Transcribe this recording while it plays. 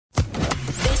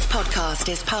podcast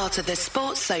is part of the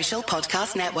Sports Social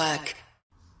Podcast Network.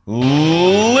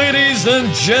 Ladies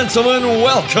and gentlemen,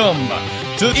 welcome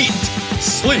to Eat,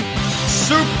 Sleep,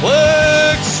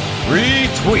 Suplex,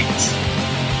 Retweet.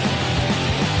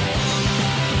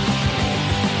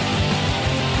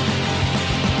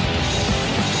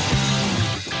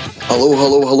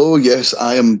 Hello. Yes,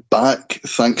 I am back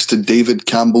thanks to David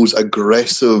Campbell's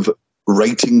aggressive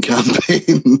writing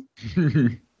campaign.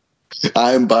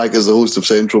 I am back as the host of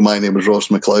Central. My name is Ross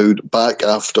McLeod, back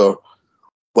after,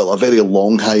 a very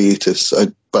long hiatus.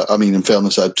 But, in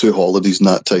fairness, I had 2 holidays in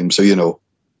that time, so,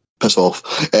 piss off.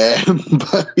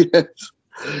 But, yes,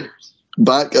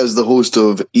 back as the host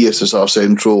of ESSR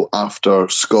Central after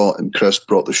Scott and Chris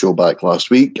brought the show back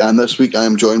last week. And this week I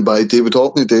am joined by David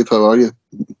Hockney. Dave, how are you?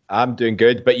 I'm doing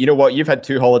good. But you know what? You've had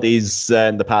 2 holidays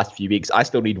in the past few weeks. I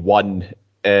still need one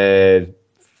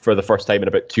for the first time in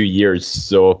about 2 years.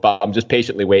 But I'm just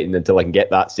patiently waiting until I can get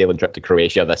that sailing trip to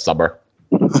Croatia this summer.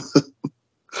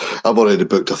 I've already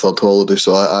booked a 3rd holiday,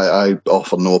 so I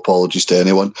offer no apologies to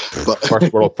anyone. But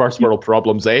first world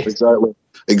problems, eh?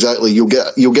 Exactly. You'll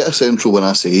get a Central when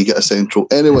I say you get a Central.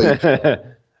 Anyway,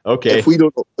 okay. If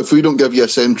we don't give you a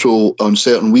Central on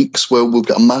certain weeks, we've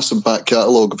got a massive back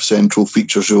catalogue of Central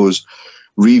feature shows,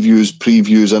 reviews,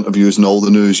 previews, interviews, and all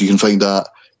the news. You can find that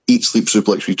Eat, Sleep,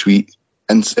 Suplex, Retweet.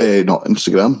 Not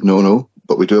Instagram, no,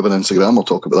 but we do have an Instagram. I'll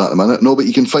talk about that in a minute. No, but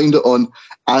you can find it on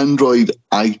Android,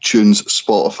 iTunes,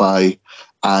 Spotify,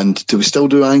 and do we still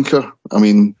do Anchor? I'm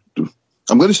going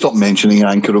to stop mentioning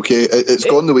Anchor. Okay, it's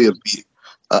gone the way of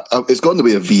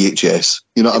VHS.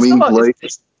 You know what I mean?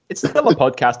 It's still a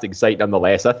podcasting site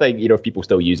nonetheless. I think if people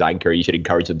still use Anchor, you should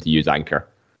encourage them to use Anchor.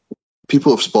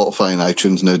 People have Spotify and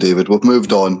iTunes now, David. We've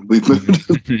moved on.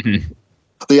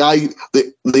 The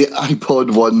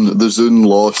iPod won, the Zune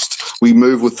lost. We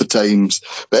move with the times.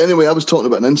 But anyway, I was talking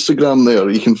about an Instagram there.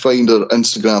 You can find our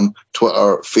Instagram,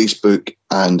 Twitter, Facebook,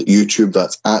 and YouTube.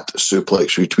 That's at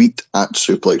Suplex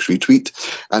Retweet,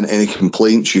 And any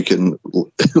complaints you can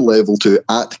level to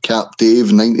at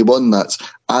CapDave91. That's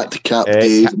at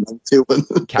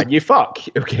CapDave91. Can you fuck?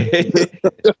 Okay.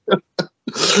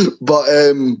 But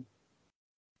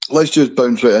let's just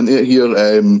bounce right into it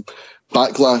here.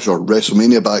 Backlash, or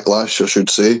WrestleMania Backlash, I should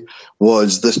say,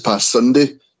 was this past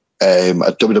Sunday, a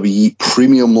WWE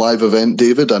Premium Live event,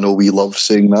 David. I know we love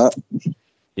saying that.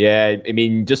 Yeah,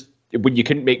 just when you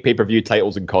couldn't make pay-per-view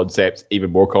titles and concepts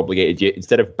even more complicated,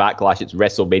 instead of Backlash, it's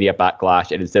WrestleMania Backlash,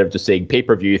 and instead of just saying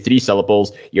pay-per-view, 3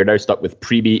 syllables, you're now stuck with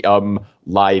Premium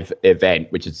Live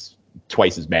event, which is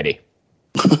twice as many.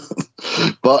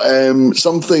 But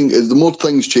something is, the more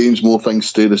things change, more things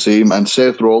stay the same. And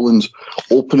Seth Rollins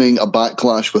opening a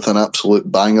Backlash with an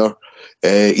absolute banger.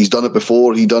 He's done it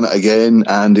before, he done it again,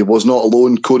 and he was not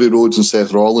alone. Cody Rhodes and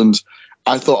Seth Rollins,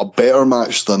 I thought a better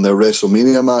match than their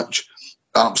WrestleMania match.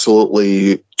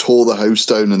 Absolutely tore the house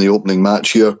down in the opening match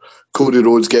here. Cody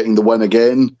Rhodes getting the win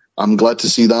again. I'm glad to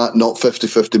see that. Not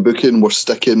 50-50 booking. We're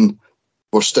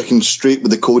sticking straight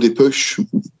with the Cody push.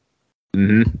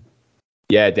 Mm-hmm.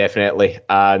 Yeah, definitely.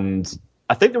 And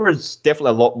I think there was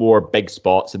definitely a lot more big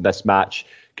spots in this match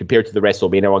compared to the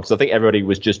WrestleMania one, because I think everybody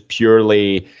was just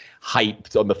purely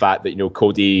hyped on the fact that,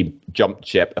 Cody jumped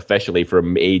ship officially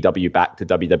from AEW back to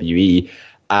WWE.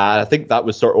 I think that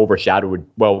was sort of overshadowed.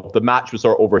 Well, the match was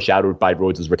sort of overshadowed by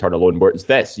Rhodes' return alone, whereas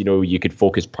this, you could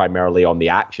focus primarily on the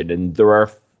action. And there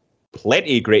are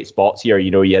plenty of great spots here.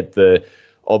 You had the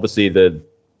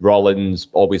Rollins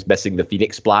always missing the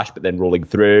Phoenix Splash, but then rolling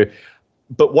through.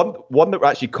 But one that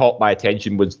actually caught my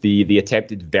attention was the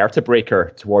attempted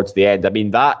Vertebreaker towards the end.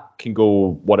 That can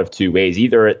go one of 2 ways.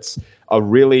 Either it's a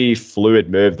really fluid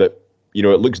move that, it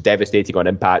looks devastating on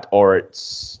impact, or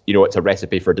it's a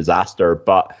recipe for disaster.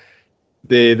 But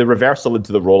the reversal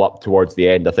into the roll-up towards the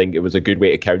end, I think it was a good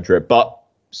way to counter it. But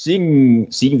seeing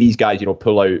these guys,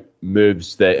 pull out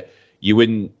moves that you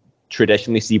wouldn't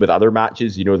traditionally see with other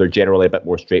matches, they're generally a bit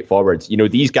more straightforward.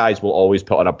 These guys will always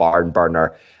put on a barn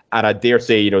burner. And I dare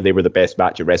say, they were the best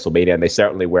match at WrestleMania, and they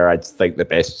certainly were, I'd think, the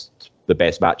best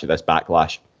match of this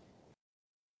Backlash.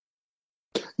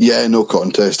 Yeah, no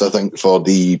contest. I think for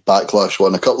the Backlash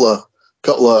one, a couple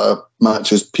of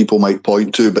matches people might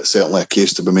point to, but certainly a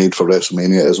case to be made for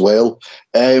WrestleMania as well.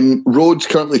 Rhodes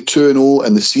currently 2-0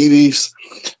 in the series.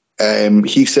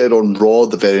 He said on Raw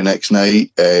the very next night,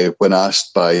 when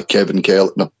asked by Kevin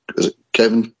Kelly, no, is it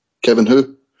Kevin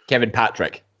who? Kevin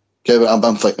Patrick. Kevin,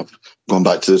 I'm thinking, going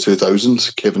back to the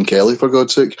 2000s, Kevin Kelly, for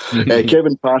God's sake.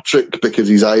 Kevin Patrick, because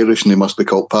he's Irish and he must be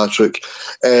called Patrick,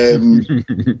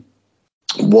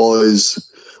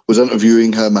 was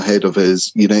interviewing him ahead of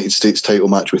his United States title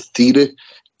match with Theory.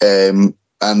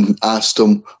 and asked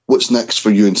him, what's next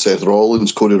for you and Seth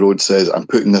Rollins? Cody Rhodes says, I'm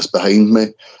putting this behind me.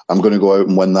 I'm going to go out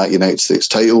and win that United States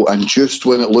title. And just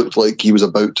when it looked like he was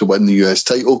about to win the US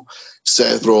title,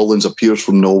 Seth Rollins appears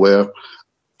from nowhere.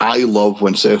 I love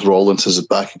when Seth Rollins has his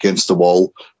back against the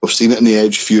wall. We've seen it in the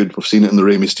Edge feud. We've seen it in the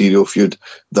Rey Mysterio feud.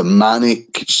 The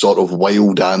manic sort of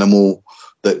wild animal,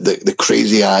 the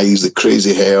crazy eyes, the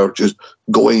crazy hair, just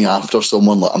going after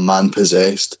someone like a man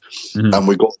possessed. Mm-hmm. And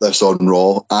we got this on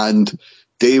Raw. And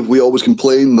Dave, we always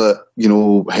complain that,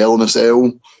 Hell in a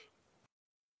Cell,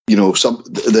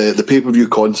 the pay-per-view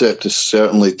concept has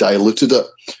certainly diluted it.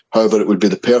 However, it would be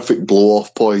the perfect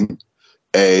blow-off point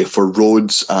for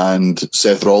Rhodes and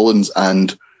Seth Rollins,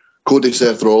 and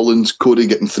Seth Rollins, Cody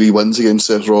getting 3 wins against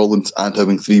Seth Rollins and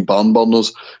having 3 barn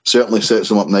burners certainly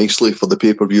sets him up nicely for the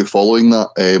pay-per-view following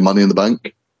that Money in the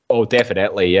Bank. Oh,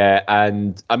 definitely, yeah.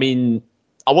 And, I mean,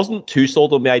 I wasn't too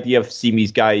sold on the idea of seeing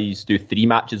these guys do 3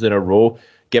 matches in a row,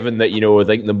 given that, I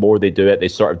think the more they do it, they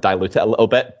sort of dilute it a little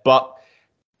bit. But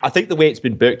I think the way it's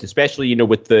been booked, especially,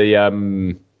 with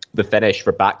the finish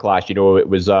for Backlash, it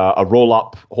was a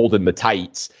roll-up holding the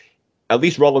tights. At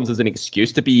least Rollins has an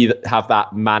excuse to have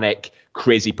that manic,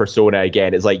 crazy persona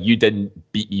again. It's like, you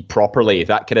didn't beat me properly,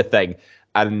 that kind of thing.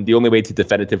 And the only way to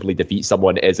definitively defeat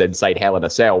someone is inside Hell in a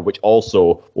Cell, which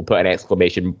also will put an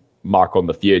exclamation mark on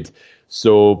the feud.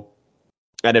 So,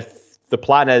 and if the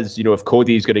plan is, if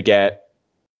Cody's going to get,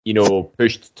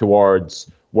 pushed towards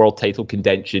world title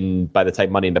contention by the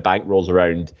time Money in the Bank rolls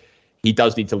around, he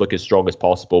does need to look as strong as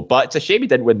possible. But it's a shame he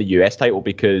didn't win the US title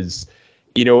because,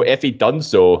 if he'd done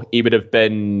so, he would have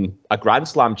been a Grand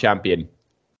Slam champion.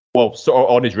 Well, sort of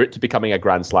on his route to becoming a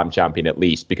Grand Slam champion at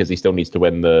least, because he still needs to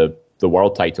win the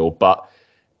world title. But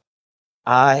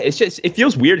it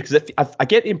feels weird because I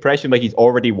get the impression like he's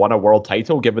already won a world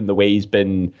title given the way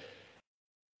the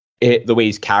way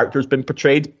his character's been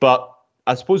portrayed. But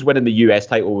I suppose winning the US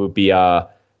title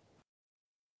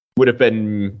would have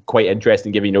been quite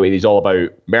interesting, given he's all about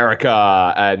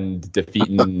America and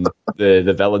defeating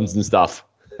the villains and stuff.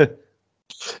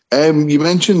 You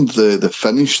mentioned the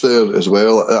finish there as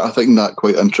well. I find that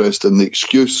quite interesting. The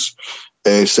excuse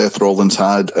Seth Rollins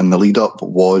had in the lead up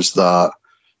was that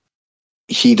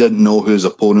he didn't know who his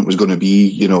opponent was going to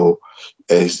be.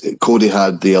 Cody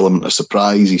had the element of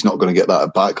surprise. He's not going to get that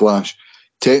at Backlash.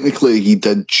 Technically, he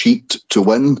did cheat to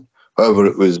win. However,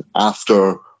 it was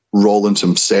after Rollins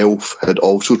himself had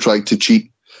also tried to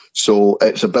cheat. So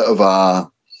it's a bit of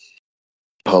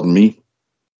pardon me,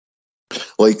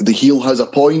 like the heel has a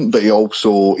point, but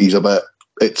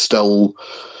it's still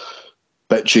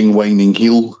bitching, whining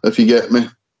heel, if you get me.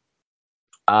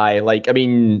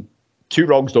 Two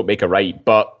wrongs don't make a right,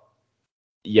 but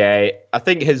yeah, I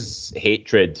think his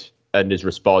hatred and his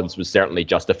response was certainly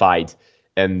justified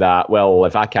in that, well,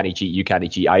 if I can't cheat, you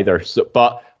can't cheat either. So,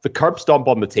 but the curb stomp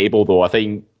on the table, though, I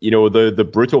think, the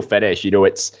brutal finish, I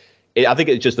think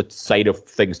it's just a sign of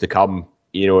things to come,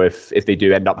 if they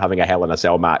do end up having a Hell in a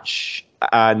Cell match.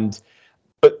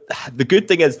 But the good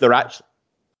thing is they're actually,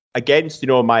 against,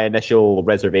 my initial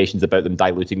reservations about them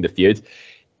diluting the feud,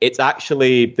 it's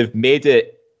actually, they've made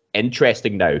it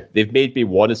interesting now. They've made me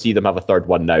want to see them have a third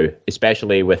one now,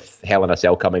 especially with Hell in a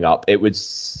Cell coming up. It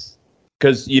was,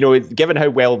 because, given how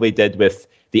well they did with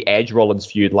the Edge Rollins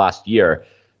feud last year,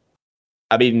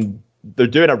 they're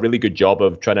doing a really good job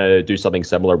of trying to do something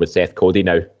similar with Seth Cody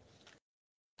now.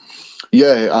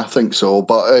 Yeah, I think so.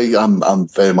 But I'm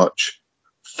very much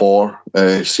for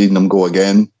seeing them go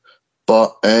again.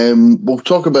 But we'll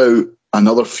talk about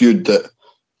another feud that,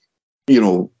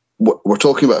 we're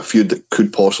talking about a feud that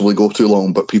could possibly go too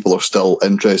long, but people are still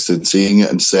interested in seeing it,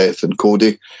 and Seth and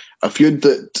Cody. A feud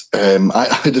that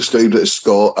I described it, as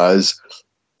Scott, as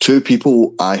two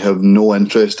people I have no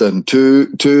interest in, two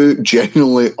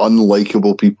genuinely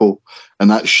unlikable people, and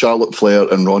that's Charlotte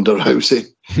Flair and Ronda Rousey.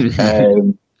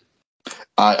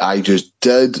 I just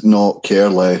did not care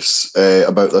less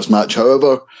about this match.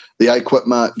 However, the I Quit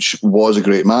match was a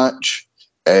great match.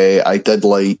 I did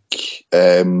like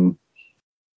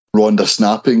Ronda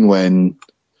snapping when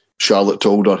Charlotte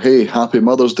told her, "Hey, happy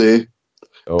Mother's Day."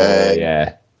 Oh,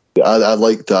 yeah. I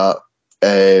liked that.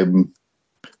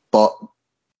 But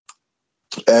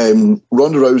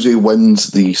Ronda Rousey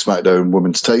wins the SmackDown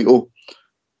Women's title.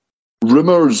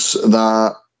 Rumours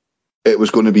that it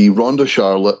was going to be Ronda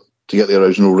Charlotte to get the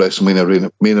original WrestleMania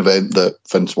main event that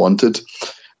Vince wanted,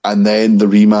 and then the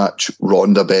rematch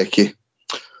Ronda Becky.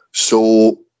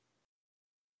 So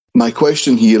my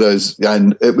question here is,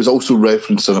 and it was also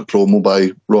referenced in a promo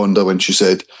by Ronda when she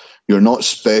said, "You're not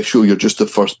special, you're just the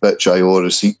first bitch I owe a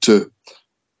receipt to."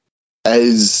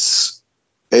 Is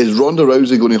Ronda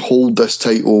Rousey going to hold this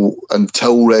title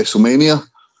until WrestleMania,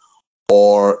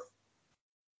 or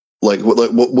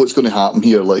what's going to happen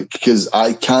here? Because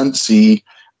I can't see.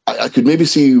 I could maybe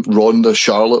see Ronda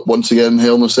Charlotte once again in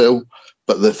Hell in a Cell,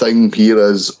 but the thing here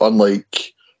is,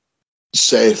 unlike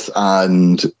Seth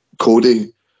and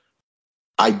Cody,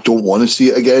 I don't want to see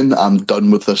it again. I'm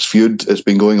done with this feud. It's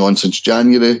been going on since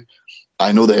January.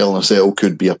 I know the Hell in a Cell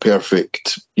could be a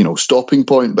perfect, stopping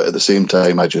point, but at the same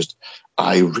time,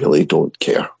 I really don't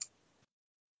care.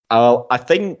 I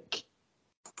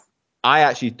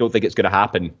actually don't think it's going to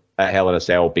happen at Hell in a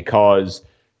Cell, because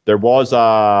there was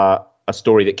a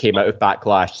story that came out of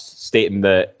Backlash stating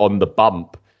that on the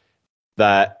bump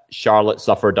that Charlotte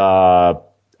suffered a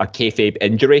kayfabe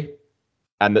injury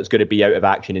and that's going to be out of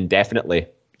action indefinitely.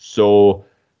 So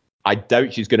I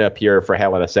doubt she's going to appear for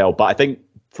Hell in a Cell. But I think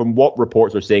from what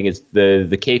reports are saying is the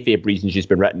kayfabe reason she's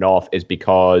been written off is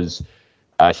because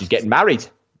she's getting married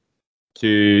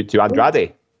to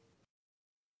Andrade.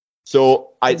 So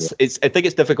I think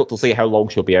it's difficult to say how long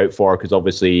she'll be out for, because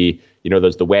obviously,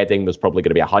 there's the wedding, there's probably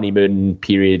going to be a honeymoon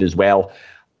period as well.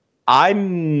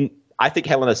 I think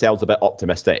Hell in a Cell's a bit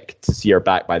optimistic to see her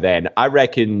back by then. I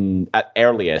reckon at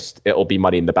earliest it'll be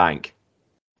Money in the Bank.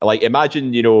 Like,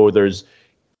 imagine, there's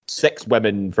 6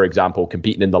 women, for example,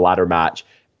 competing in the ladder match,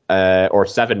 or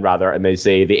 7 rather, and they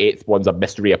say the 8th one's a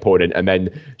mystery opponent, and then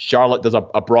Charlotte does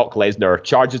a Brock Lesnar,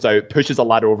 charges out, pushes a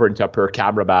ladder over into a poor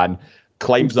cameraman,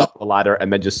 climbs up the ladder,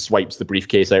 and then just swipes the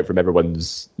briefcase out from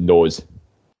everyone's nose.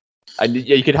 And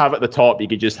you could have at the top, you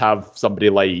could just have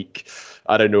somebody like,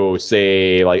 I don't know,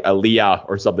 say like Aaliyah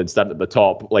or something standing at the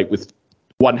top, like with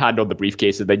one hand on the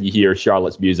briefcase, and then you hear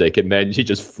Charlotte's music, and then she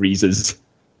just freezes.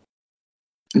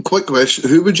 Quick question: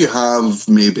 who would you have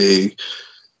maybe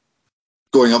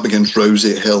going up against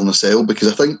Rousey at Hell in a Cell? Because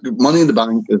I think Money in the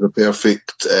Bank is a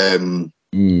perfect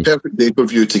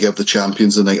pay-per-view to give the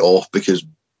champions the night off, because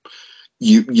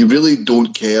you really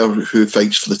don't care who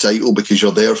fights for the title, because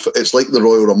you're there for, it's like the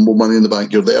Royal Rumble Money in the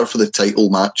Bank, you're there for the title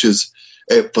matches,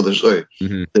 for the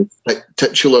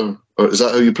titular, or is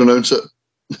that how you pronounce it?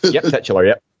 Yep, titular,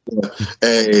 yep.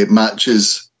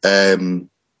 Matches.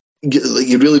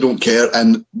 You really don't care,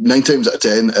 and 9 times out of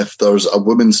 10, if there's a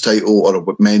women's title or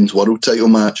a men's world title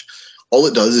match, all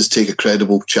it does is take a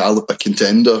credible a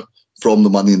contender from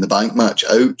the Money in the Bank match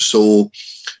out. So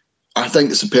I think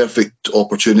it's a perfect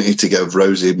opportunity to give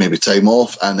Rousey maybe time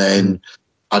off, and then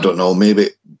I don't know, maybe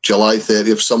July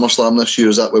 30th, SummerSlam this year,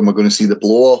 is that when we're going to see the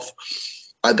blow off?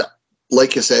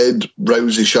 Like I said,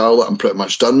 Rousey, Charlotte, I'm pretty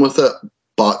much done with it,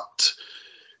 but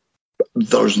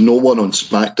there's no one on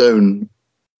SmackDown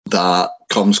that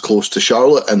comes close to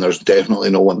Charlotte, and there's definitely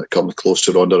no one that comes close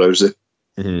to Ronda Rousey.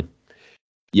 Mm-hmm.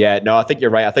 Yeah, no, I think you're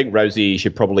right. I think Rousey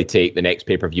should probably take the next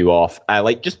pay-per-view off.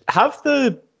 Just have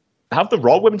the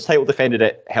Raw Women's title defended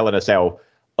at Hell in a Cell.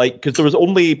 Because there was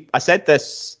only, I said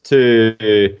this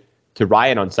to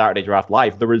Ryan on Saturday Draft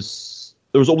Live, there was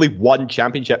only one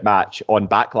championship match on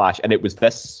Backlash, and it was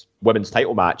this women's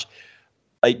title match.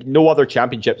 No other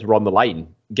championships were on the line,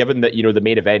 given that, the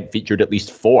main event featured at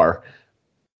least 4.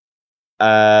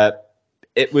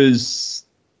 It was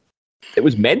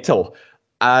mental.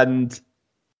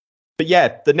 But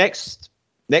yeah, the next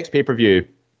pay-per-view,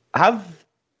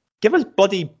 give us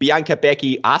bloody Bianca,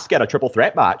 Becky, Asuka in a triple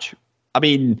threat match. I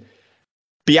mean,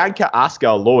 Bianca,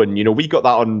 Asuka alone, we got that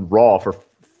on Raw for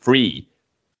free.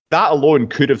 That alone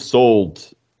could have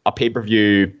sold a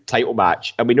pay-per-view title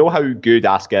match. And we know how good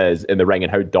Asuka is in the ring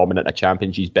and how dominant a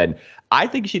champion she's been. I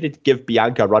think she did give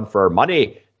Bianca a run for her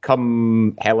money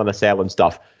come Hell in a Cell and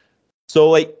stuff.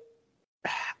 So,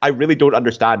 I really don't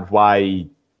understand why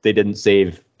they didn't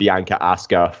save Bianca,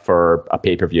 Asuka for a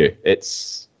pay-per-view.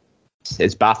 It's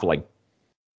baffling.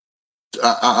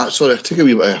 Sorry, I take a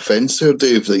wee bit of offence there,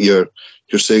 Dave, that you're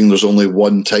saying there's only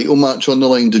one title match on the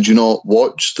line. Did you not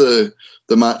watch the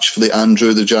match for the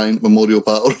Andrew the Giant Memorial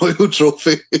Battle Royal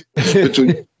Trophy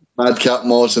between Madcap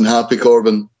Moss and Happy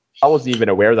Corbin? I wasn't even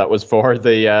aware that was for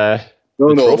the No,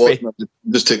 it wasn't. I'm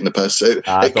just taking the piss. It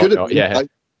could have. Yeah.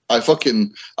 I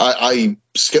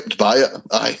skipped by it.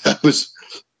 I was.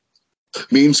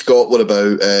 Me and Scott were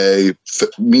about.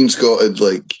 Me and Scott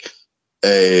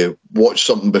had watched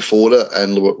something before it,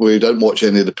 and we didn't watch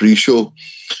any of the pre-show,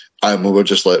 and we were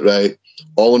just like, right,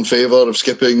 all in favour of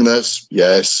skipping this?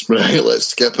 Yes, right, let's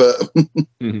skip it.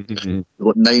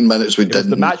 9 minutes we didn't.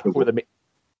 The match before the.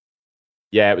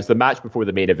 Yeah, it was the match before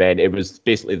the main event. It was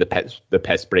basically the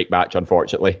piss break match,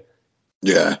 unfortunately.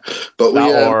 Yeah, but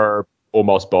or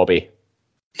Almost Bobby.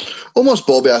 Almost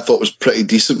Bobby, I thought was pretty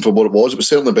decent for what it was. It was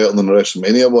certainly better than the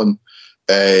WrestleMania one.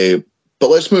 But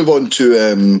let's move on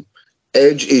to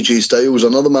Edge, AJ Styles.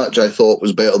 Another match I thought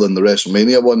was better than the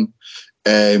WrestleMania one.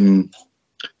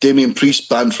 Damian Priest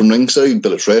banned from ringside,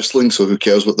 but it's wrestling, so who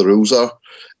cares what the rules are?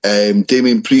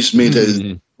 Damian Priest made his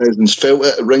presence felt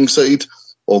at ringside,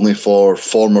 only for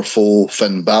former foe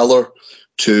Finn Balor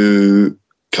to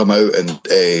come out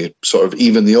and sort of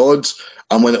even the odds.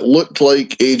 And when it looked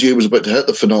like AJ was about to hit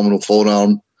the phenomenal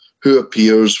forearm, who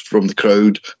appears from the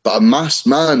crowd? But a masked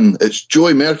man. It's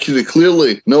Joey Mercury,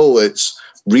 clearly. No, it's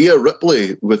Rhea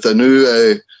Ripley with a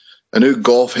new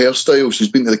golf hairstyle. She's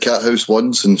been to the cat house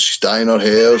once and she's dyeing her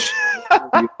hair.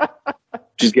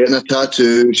 She's getting a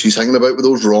tattoo. She's hanging about with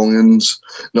those wrong'uns.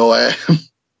 No,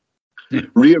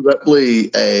 Rhea Ripley,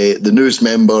 the newest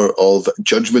member of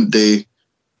Judgment Day.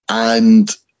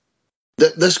 And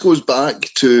this goes back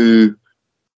to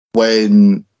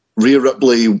when Rhea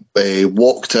Ripley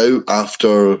walked out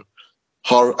after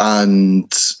her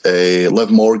and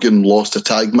Liv Morgan lost a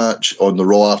tag match on the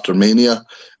Raw after Mania,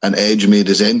 and Edge made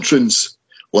his entrance.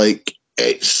 Like,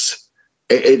 it's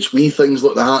wee things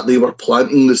like that. They were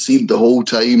planting the seed the whole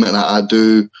time, and I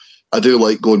do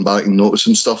like going back and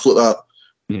noticing stuff like that.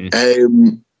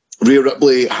 Rhea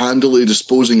Ripley handily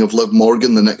disposing of Liv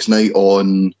Morgan the next night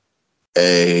on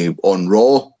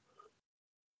Raw.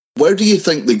 Where do you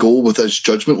think they go with this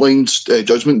Judgment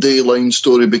Day line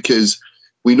story? Because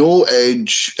we know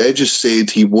Edge has said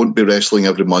he won't be wrestling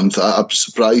every month. I'm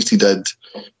surprised he did,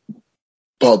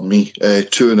 pardon me,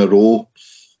 2 in a row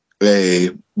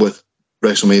with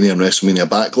WrestleMania and WrestleMania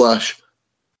Backlash.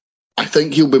 I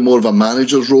think he'll be more of a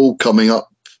manager's role coming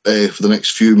up for the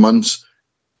next few months.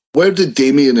 Where did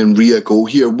Damian and Rhea go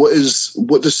here? What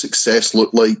does success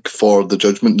look like for the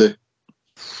Judgment Day?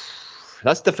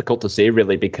 That's difficult to say,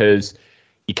 really, because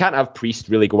you can't have Priest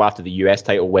really go after the US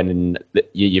title when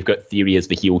you've got Theory as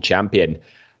the heel champion.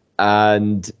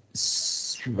 And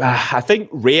I think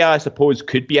Rhea, I suppose,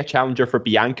 could be a challenger for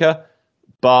Bianca,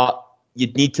 but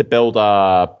you'd need to build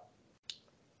an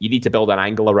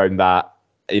angle around that,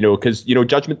 because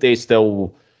Judgment Day is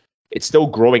still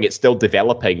growing, it's still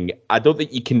developing. I don't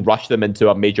think you can rush them into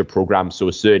a major program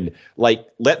so soon. Like,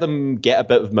 let them get a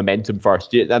bit of momentum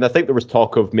first. And I think there was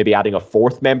talk of maybe adding a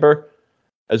 4th member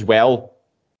as well.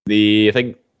 I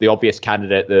think the obvious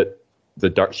candidate that the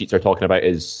dirt sheets are talking about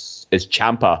is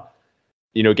Ciampa.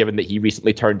 Given that he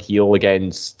recently turned heel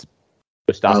against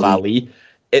Mustafa Ali.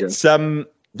 It's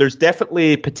there's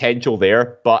definitely potential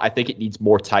there, but I think it needs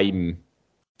more time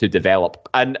to develop.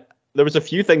 And there was a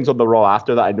few things on the Raw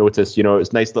after that I noticed. It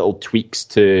was nice little tweaks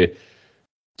to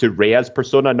Rhea's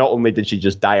persona. Not only did she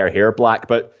just dye her hair black,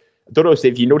 but I don't know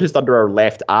if you noticed under her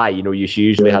left eye, she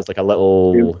usually has like a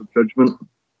little judgment.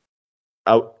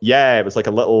 Oh yeah, it was like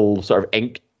a little sort of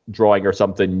ink drawing or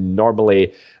something.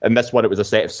 Normally, in this one, it was a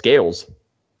set of scales.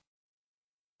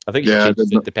 I think she changed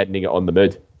it depending on the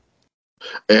mood.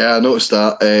 Yeah, I noticed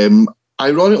that.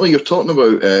 Ironically, you're talking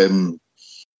about.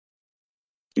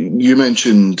 You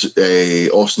mentioned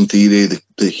Austin Theory,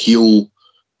 the heel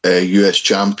US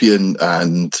champion,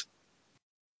 and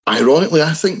ironically,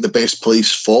 I think the best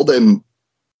place for them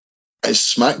is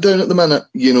SmackDown at the minute.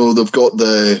 They've got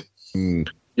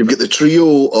you've got the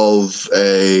trio of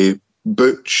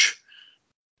Butch,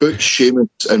 Sheamus,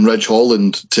 and Ridge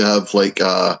Holland to have like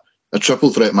a triple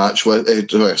threat match with a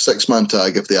 6-man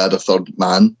tag if they add a 3rd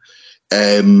man.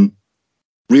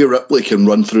 Rhea Ripley can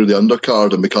run through the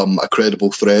undercard and become a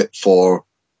credible threat for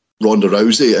Ronda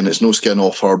Rousey, and it's no skin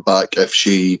off her back if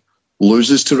she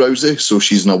loses to Rousey, so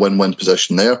she's in a win-win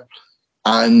position there.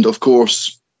 And, of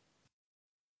course,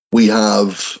 we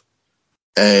have...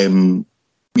 you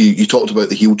talked about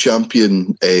the heel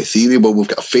champion, Theory. Well, we've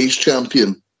got a face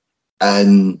champion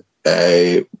and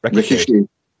Ricochet in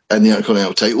the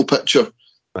Intercontinental title picture.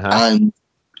 And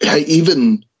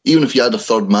even if you had a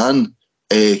 3rd man...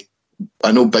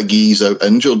 I know Big E's out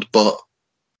injured, but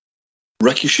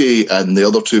Ricochet and the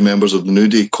other 2 members of the New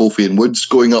Day, Kofi and Woods,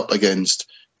 going up against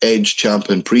Edge, Ciampa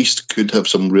and Priest could have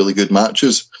some really good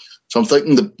matches. So I'm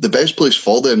thinking the best place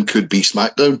for them could be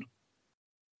SmackDown.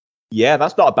 Yeah,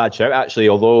 that's not a bad shout, actually,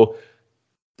 although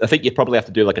I think you'd probably have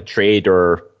to do like a trade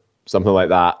or something like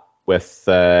that with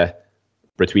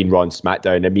between Raw and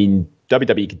SmackDown. I mean,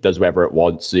 WWE does whatever it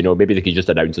wants. Maybe they could just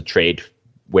announce a trade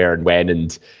where and when,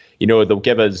 and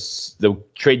they'll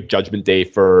trade Judgment Day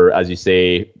for, as you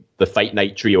say, the Fight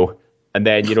Night trio. And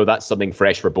then, that's something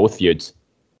fresh for both feuds.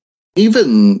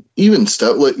 Even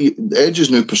still, like Edge's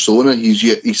new persona,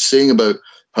 he's saying about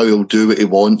how he'll do what he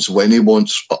wants, when he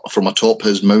wants, from atop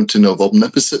his mountain of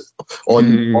omnipotence.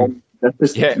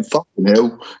 Yeah. Fucking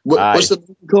hell. What's the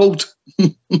name called?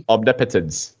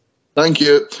 Omnipotence. Thank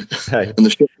you. And the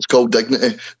shit is called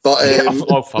Dignity. But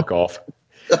fuck off.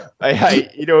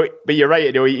 But you're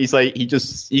right. He's like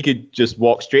he could just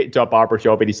walk straight into a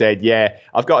barbershop and he said, "Yeah,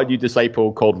 I've got a new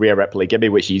disciple called Rhea Ripley. Give me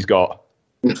what she's got."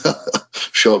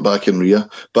 Shot back in Rhea.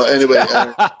 But anyway,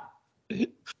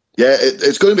 yeah,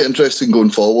 it's going to be interesting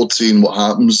going forward, seeing what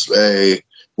happens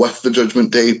with the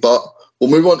Judgment Day. But we'll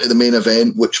move on to the main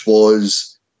event, which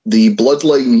was the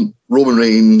Bloodline, Roman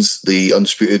Reigns, the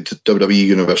undisputed WWE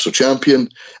Universal Champion,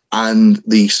 and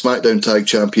the SmackDown Tag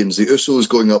Champions, the Usos,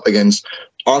 going up against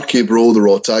RK Bro, the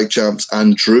Raw Tag Champs,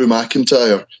 and Drew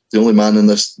McIntyre, the only man in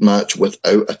this match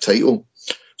without a title.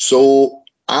 So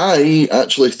I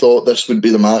actually thought this would be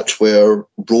the match where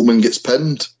Roman gets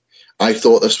pinned. I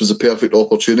thought this was a perfect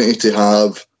opportunity to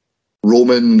have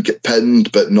Roman get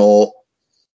pinned but not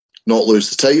lose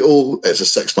the title. It's a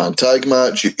six-man tag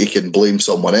match. He can blame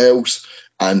someone else.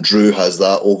 And Drew has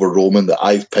that over Roman, that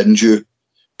I've pinned you.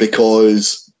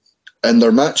 Because in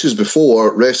their matches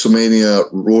before, WrestleMania,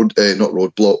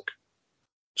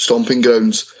 Stomping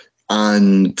Grounds,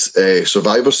 and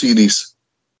Survivor Series,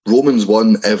 Roman's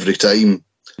won every time.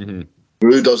 Mm-hmm.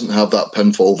 Drew doesn't have that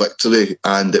pinfall victory,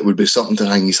 and it would be something to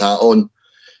hang his hat on.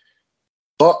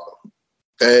 But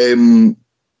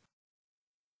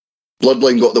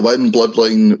Bloodline got the win,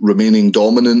 Bloodline remaining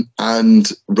dominant,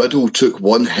 and Riddle took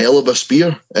one hell of a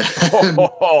spear.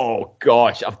 Oh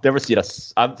gosh, I haven't seen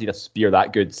a spear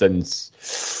that good since.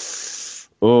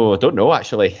 I don't know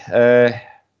actually.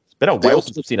 It's been a while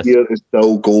since I've seen a spear. Is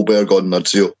still Goldberg on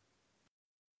Nunzio.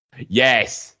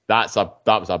 Yes, that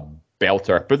was a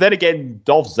belter. But then again,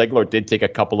 Dolph Ziggler did take a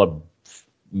couple of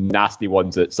nasty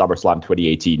ones at SummerSlam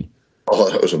 2018. Oh,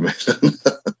 that was amazing.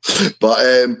 But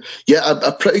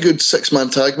a pretty good six-man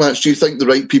tag match. Do you think the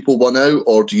right people won out,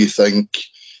 or do you think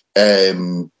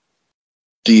the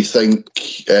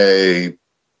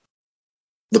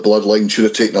Bloodline should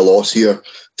have taken a loss here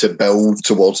to build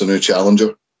towards a new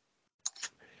challenger?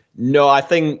 No, I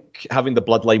think having the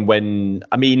Bloodline win,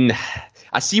 I mean,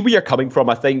 I see where you're coming from.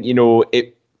 I think,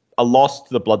 a loss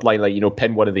to the Bloodline,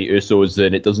 pin one of the Usos,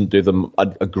 and it doesn't do them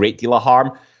a great deal of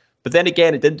harm. But then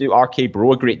again, it didn't do RK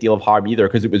Bro a great deal of harm either,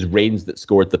 because it was Reigns that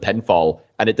scored the pinfall,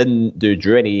 and it didn't do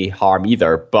Drew any harm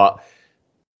either. But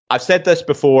I've said this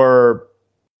before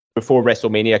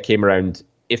WrestleMania came around.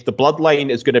 If the Bloodline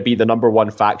is going to be the number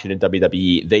one faction in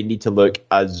WWE, they need to look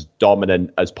as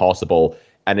dominant as possible.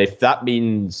 And if that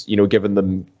means, giving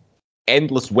them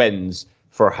endless wins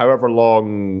for however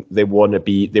long they want to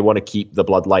keep the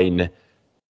Bloodline,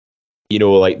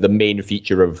 like the main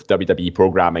feature of WWE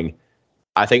programming,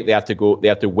 I think they have to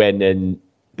win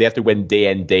day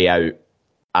in, day out.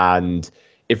 And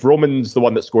if Roman's the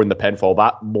one that's scoring the pinfall,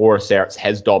 that more asserts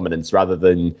his dominance rather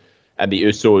than, and the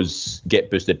Usos get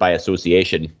boosted by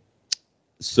association.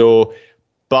 So,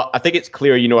 but I think it's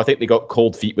clear, I think they got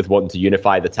cold feet with wanting to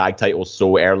unify the tag titles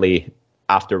so early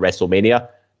after WrestleMania.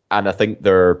 And I think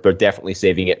they're definitely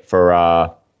saving it for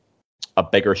a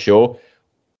bigger show.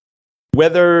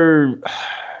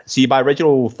 See, my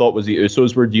original thought was the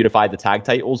Usos would unify the tag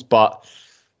titles, but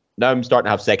now I'm starting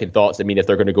to have second thoughts. I mean, if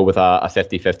they're going to go with a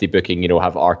 50-50 booking,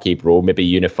 have RK Bro, maybe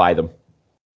unify them.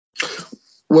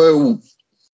 Well,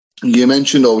 you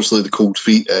mentioned, obviously, the cold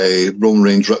feet. Roman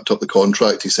Reigns ripped up the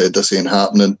contract. He said, this ain't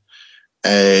happening.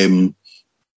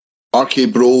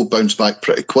 RK Bro bounced back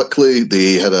pretty quickly.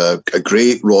 They had a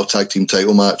great Raw Tag Team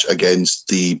title match against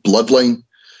the Bloodline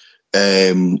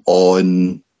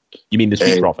on... You mean the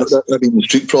Street Profits? I mean the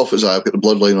Street Profits. I've got the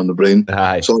Bloodline on the brain.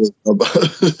 Aye. Sorry. But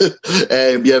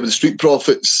the Street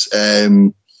Profits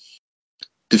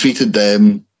defeated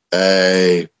them.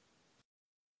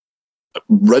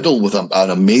 Riddle with an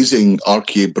amazing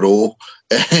RK Bro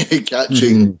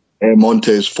catching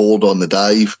Montez Ford on the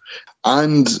dive.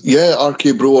 And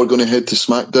RK Bro are going to head to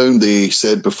SmackDown. They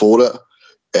said before it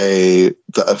that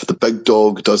if the big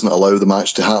dog doesn't allow the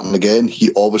match to happen again, he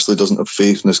obviously doesn't have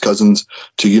faith in his cousins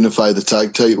to unify the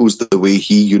tag titles the way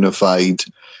he unified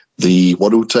the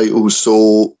world titles.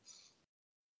 So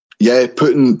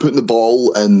putting the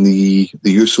ball in the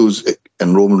Usos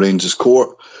in Roman Reigns'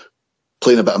 court,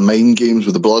 playing a bit of mind games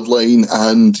with the Bloodline,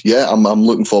 and I'm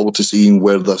looking forward to seeing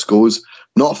where this goes.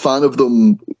 Not a fan of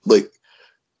them,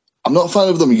 I'm not a fan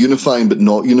of them unifying but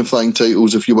not unifying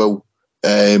titles, if you will.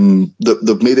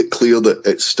 They've made it clear that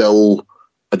it's still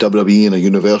a WWE and a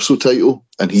Universal title,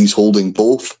 and he's holding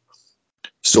both.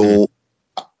 So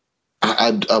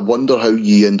I wonder how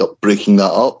you end up breaking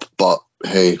that up, but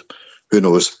hey, who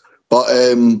knows? But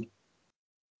that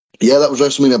was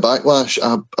WrestleMania Backlash,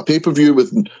 a pay-per-view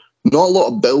with not a lot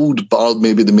of build, bar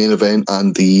maybe the main event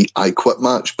and the I Quit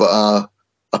match, but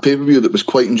a pay-per-view that was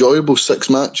quite enjoyable. 6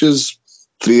 matches,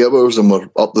 3 hours, and we're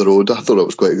up the road. I thought it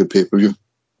was quite a good pay-per-view.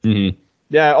 Mm-hmm.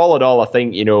 Yeah, all in all, I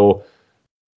think,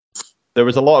 there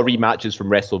was a lot of rematches from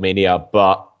WrestleMania,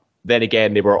 but then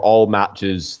again, they were all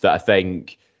matches that I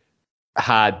think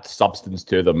had substance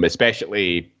to them,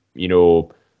 especially,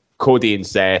 Cody and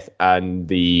Seth and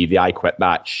the I Quit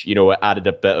match. It added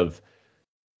a bit of...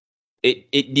 It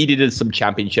needed some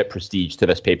championship prestige to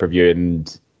this pay-per-view,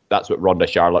 and that's what Ronda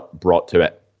Charlotte brought to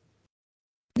it.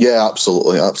 Yeah,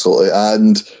 absolutely.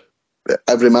 And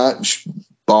every match,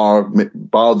 bar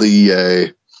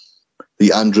the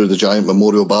Andrew the Giant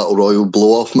Memorial Battle Royal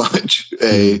blow-off match,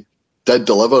 did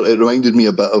deliver. It reminded me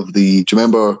a bit of do you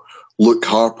remember Luke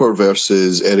Harper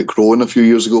versus Eric Rowan a few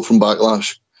years ago from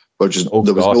Backlash? Where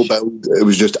there was no build, it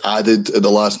was just added at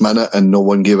the last minute and no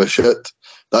one gave a shit.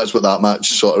 That's what that match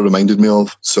sort of reminded me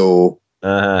of. So,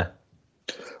 but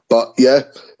yeah,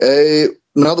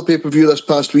 another pay-per-view this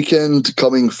past weekend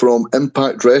coming from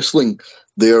Impact Wrestling,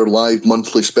 their live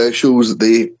monthly specials.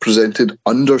 They presented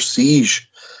Under Siege,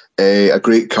 a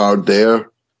great card there.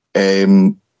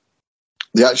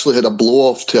 They actually had a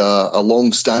blow-off to a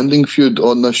long-standing feud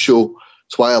on this show.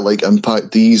 That's why I like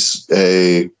Impact. These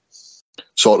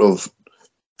sort of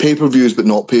pay-per-views, but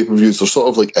not pay-per-views. They're sort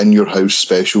of like in-your-house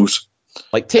specials.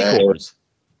 Like takeovers.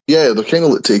 Yeah, they're kind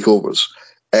of like takeovers.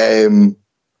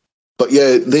 But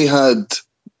yeah, they had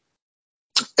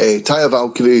Taya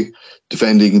Valkyrie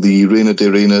defending the Reina de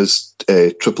Reinas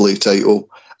AAA title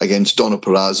against Donna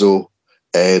Purrazzo.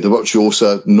 The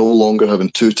Virtuosa no longer having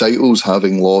two titles,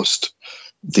 having lost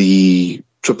the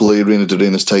AAA Reina de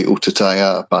Reinas title to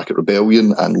Taya back at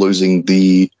Rebellion and losing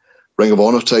the Ring of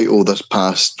Honor title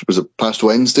past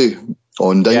Wednesday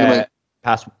on Dynamite.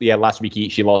 Last week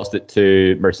she lost it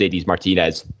to Mercedes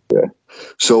Martinez. Yeah.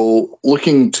 So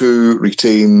looking to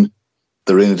retain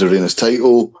the Reina de Reinas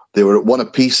title, they were at one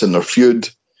apiece in their feud.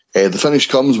 The finish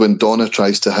comes when Donna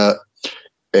tries to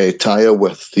hit Taya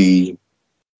with the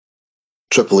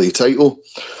AAA title,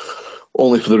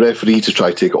 only for the referee to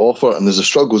try to take it off her, and there's a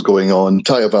struggle going on.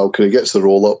 Taya Valkyrie gets the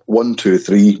roll up, 1, 2,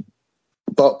 3,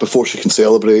 but before she can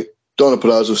celebrate, Donna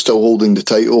Purrazzo, still holding the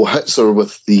title, hits her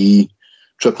with the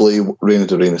AAA Reina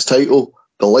de Reinas title.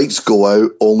 The lights go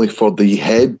out, only for the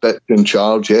head bitch in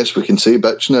charge, yes, we can say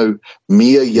bitch now,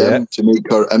 Mia Yim, to make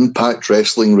her Impact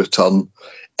Wrestling return.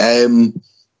 I'd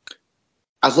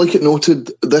like it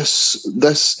noted, this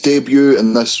debut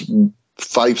and this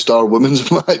 5-star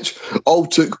women's match all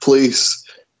took place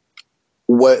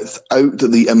without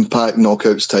the Impact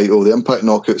Knockouts title. The Impact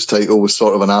Knockouts title was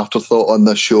sort of an afterthought on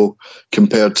this show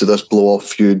compared to this blow-off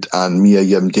feud and Mia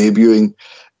Yim debuting.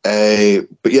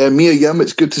 But yeah, Mia Yim,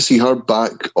 it's good to see her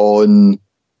back on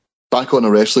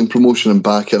a wrestling promotion and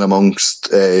back in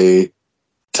amongst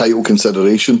title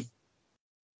consideration.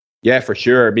 Yeah, for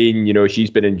sure. I mean,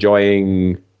 she's been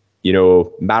enjoying,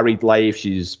 married life.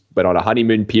 She's been on a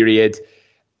honeymoon period.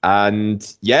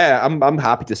 And yeah, I'm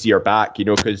happy to see her back,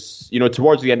 because,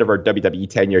 towards the end of her WWE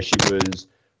tenure, she was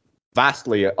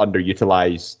vastly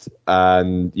underutilized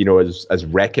and, as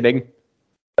Reckoning,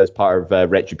 as part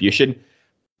of Retribution.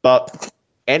 But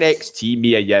NXT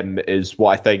Mia Yim is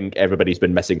what I think everybody's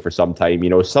been missing for some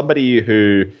time. Somebody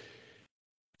who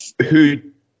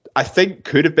I think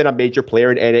could have been a major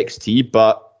player in NXT,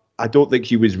 but I don't think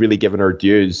she was really given her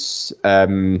dues. I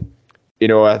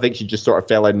think she just sort of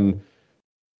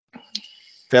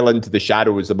fell into the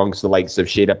shadows amongst the likes of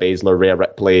Shayna Baszler, Rhea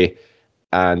Ripley,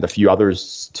 and a few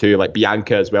others too, like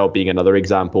Bianca as well being another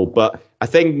example. But I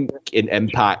think in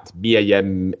Impact, Mia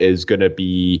Yim is going to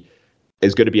be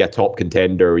a top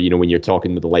contender, when you're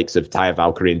talking to the likes of Taya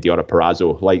Valkyrie and Deonna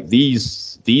Purrazzo. Like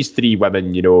these three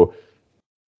women,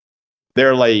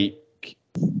 they're like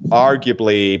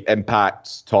arguably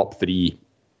Impact's top 3,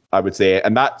 I would say.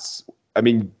 And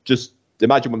just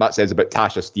imagine what that says about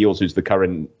Tasha Steelz, who's the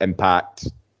current Impact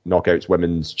Knockouts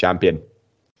Women's Champion.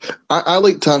 I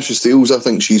like Tasha Steelz. I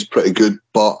think she's pretty good,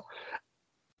 but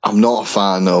I'm not a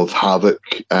fan of Havoc.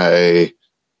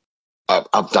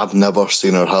 I've never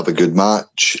seen her have a good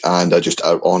match, and I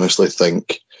honestly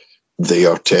think they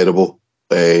are terrible.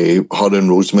 Her and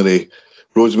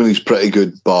Rosemary's pretty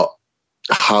good, but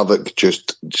Havoc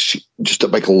just a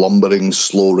big lumbering,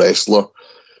 slow wrestler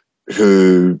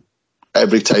who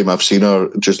every time I've seen her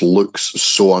just looks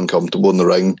so uncomfortable in the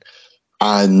ring.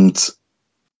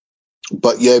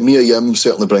 But yeah, Mia Yim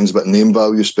certainly brings a bit of name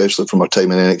value, especially from her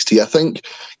time in NXT. I think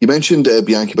you mentioned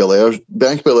Bianca Belair.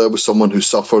 Bianca Belair was someone who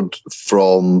suffered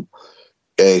from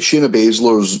Shayna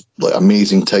Baszler's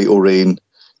amazing title reign,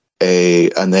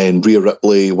 and then Rhea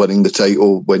Ripley winning the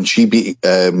title when she beat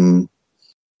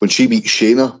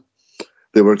Shayna.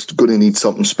 They were going to need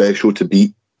something special to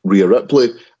beat Rhea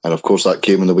Ripley, and of course that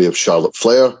came in the way of Charlotte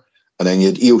Flair. And then you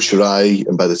had Io Shirai,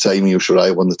 and by the time Io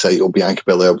Shirai won the title, Bianca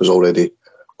Belair was already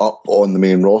up on the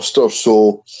main roster.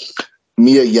 So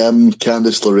Mia Yim,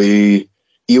 Candice LeRae,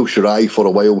 Io Shirai for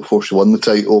a while before she won the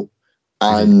title,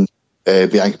 and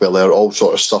Bianca Belair all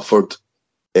sort of suffered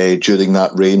during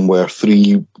that reign, where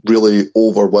three really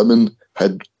over women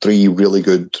had three really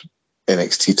good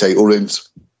NXT title reigns.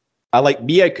 I like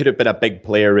Mia could have been a big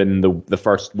player in the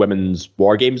first women's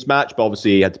War Games match, but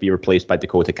obviously had to be replaced by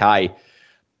Dakota Kai.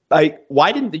 Like,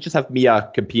 why didn't they just have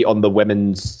Mia compete on the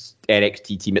women's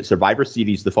NXT team at Survivor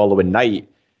Series the following night?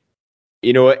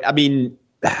 You know, I mean,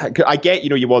 I get,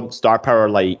 you want star power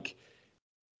like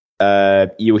Io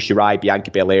Shirai,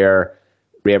 Bianca Belair,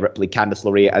 Rhea Ripley, Candice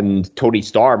LeRae, and Toni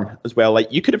Storm as well. Like,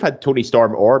 you could have had Toni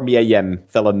Storm or Mia Yim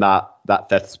fill in that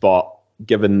fifth spot,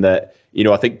 given that,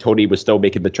 I think Toni was still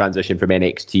making the transition from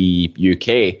NXT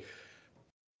UK.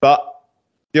 But,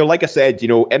 like I said,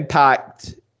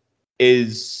 Impact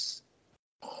is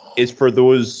for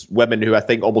those women who I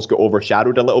think almost got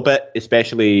overshadowed a little bit,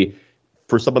 especially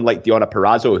for someone like Deonna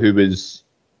Purrazzo, who was,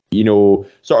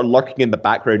 sort of lurking in the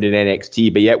background in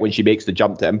NXT, but yet when she makes the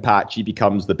jump to Impact, she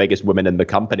becomes the biggest woman in the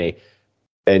company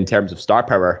in terms of star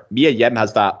power. Mia Yim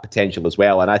has that potential as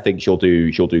well, and I think she'll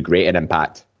do great in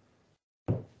Impact.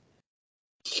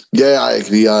 Yeah, I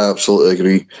agree. I absolutely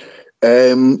agree.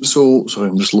 So, sorry,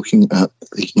 I'm just looking at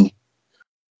the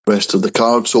rest of the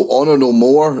card. So, Honor No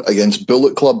More against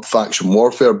Bullet Club, Faction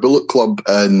Warfare. Bullet Club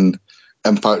in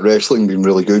Impact Wrestling been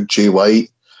really good. Jay White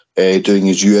doing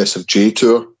his US of J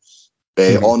tour.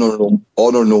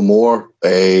 Honor No More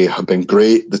have been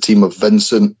great. The team of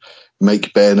Vincent,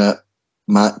 Mike Bennett,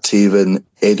 Matt Taven,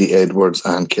 Eddie Edwards,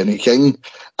 and Kenny King.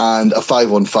 And a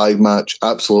 5-on-5 match.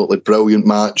 Absolutely brilliant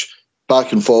match.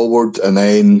 Back and forward, and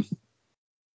then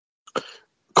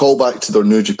call back to their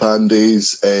New Japan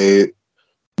days.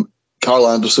 Carl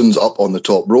Anderson's up on the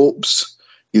top ropes.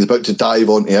 He's about to dive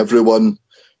onto everyone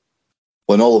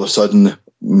when all of a sudden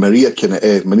Maria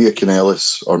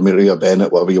Kanellis, or Maria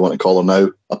Bennett, whatever you want to call her now,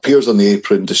 appears on the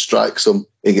apron, distracts him.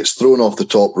 He gets thrown off the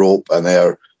top rope, and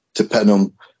there to pin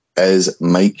him is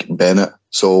Mike Bennett.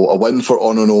 So a win for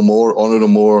Honor No More. Honor No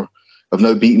More have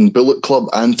now beaten Bullet Club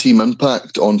and Team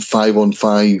Impact on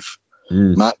 5-on-5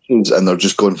 matches, and they're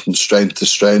just going from strength to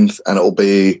strength. And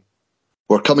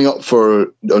we're coming up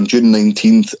on June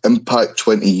 19th, Impact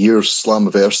 20 years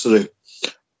Slammiversary.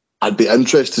 I'd be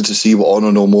interested to see what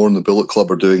Honor No More and the Bullet Club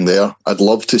are doing there. I'd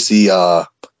love to see a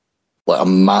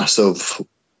massive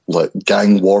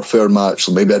gang warfare match,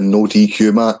 maybe a no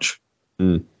DQ match.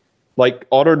 Like,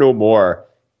 Honor No More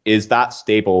is that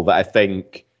stable that I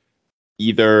think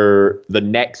either the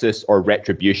Nexus or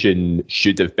Retribution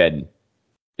should have been.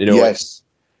 Yes.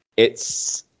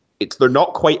 It's they're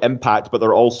not quite Impact, but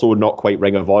they're also not quite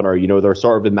Ring of Honor. They're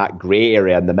sort of in that grey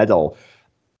area in the middle.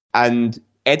 And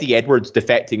Eddie Edwards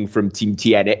defecting from Team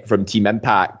TNA, from Team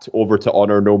Impact over to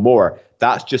Honor No More.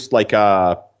 That's just that's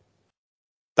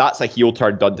a heel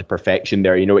turn done to perfection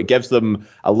there. It gives them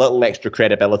a little extra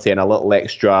credibility and a little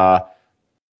extra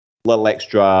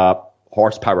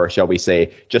horsepower, shall we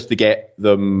say, just to get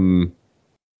them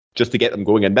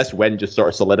going. And this win just sort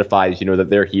of solidifies, that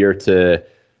they're here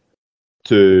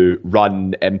to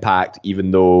run Impact,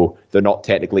 even though they're not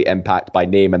technically Impact by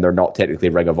name and they're not technically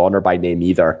Ring of Honor by name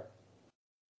either.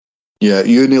 Yeah,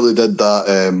 you nearly did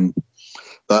that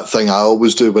thing I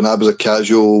always do when I was a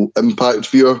casual Impact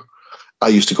viewer. I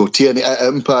used to go TNA at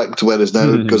Impact, whereas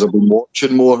now, because I've been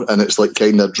watching more, and it's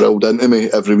kind of drilled into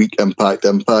me every week, Impact,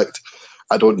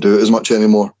 I don't do it as much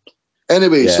anymore.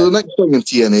 Anyway, So the next thing in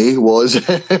TNA was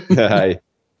the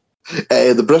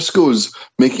Briscoes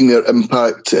making their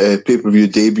Impact pay-per-view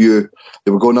debut.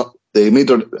 They were going up. They made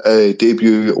their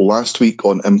debut last week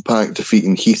on Impact,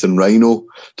 defeating Heath and Rhino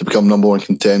to become number one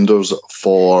contenders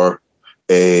for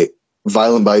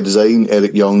Violent by Design,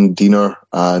 Eric Young, Diener,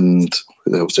 and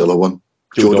who the hell's the other one?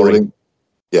 Joe Doring.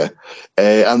 Yeah.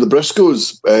 And the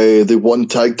Briscoes, they won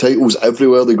tag titles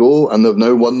everywhere they go, and they've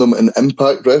now won them in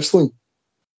Impact Wrestling.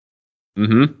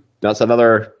 That's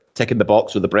another tick in the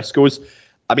box with the Briscoes.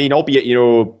 I mean, albeit,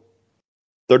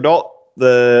 they're not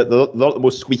the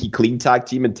most squeaky clean tag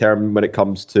team when it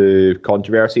comes to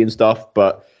controversy and stuff,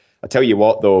 but I tell you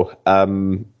what, though,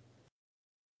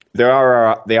 they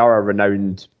are a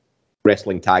renowned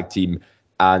wrestling tag team.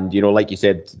 And, like you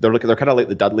said, they're kind of like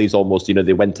the Dudleys almost.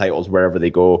 They win titles wherever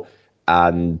they go,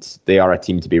 and they are a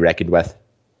team to be reckoned with.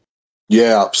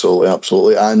 Yeah,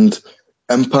 absolutely. And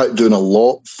Impact doing a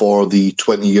lot for the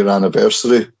 20-year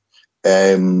anniversary.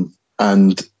 And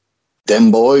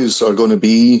them boys are going to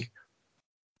be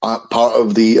part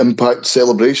of the Impact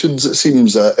celebrations, it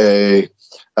seems, at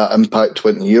at Impact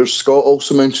 20 years. Scott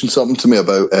also mentioned something to me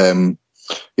about,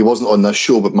 he wasn't on this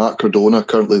show, but Matt Cardona,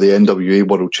 currently the NWA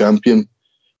World Champion.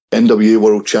 NWA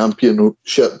World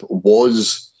Championship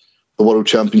was the World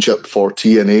Championship for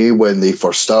TNA when they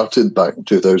first started back in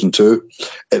 2002.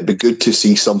 It'd be good to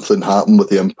see something happen with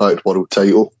the Impact World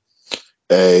title.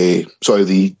 The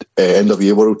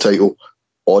NWA World title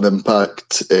on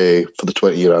Impact for the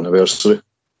 20-year anniversary.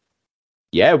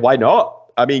 Yeah, why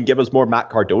not? I mean, give us more Matt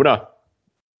Cardona.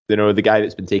 You know, the guy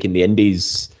that's been taking the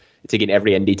indies, taking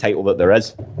every indie title that there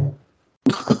is.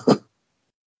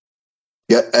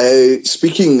 Yeah,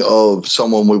 speaking of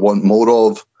someone we want more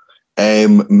of,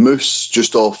 Moose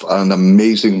just off an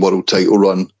amazing world title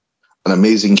run, an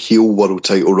amazing heel world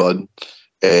title run.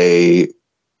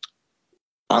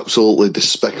 Absolutely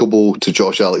despicable to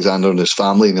Josh Alexander and his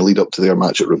family in the lead up to their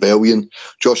match at Rebellion.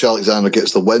 Josh Alexander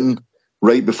gets the win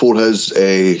right before his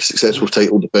successful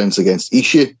title defense against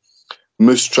Ishii.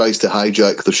 Moose tries to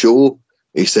hijack the show.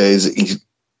 He says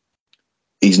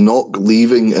he's not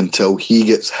leaving until he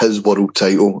gets his world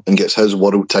title and gets his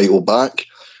world title back,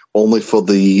 only for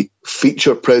the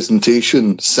feature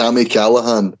presentation, Sami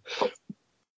Callihan,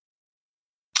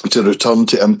 to return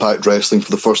to Impact Wrestling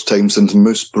for the first time since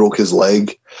Moose broke his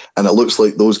leg. And it looks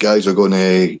like those guys are going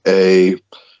to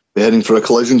be heading for a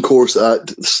collision course at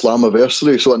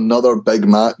Slammiversary. So another big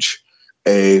match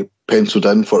penciled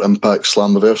in for Impact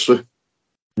Slammiversary.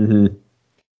 Mm-hmm.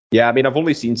 Yeah, I mean, I've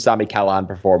only seen Sami Callihan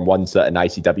perform once at an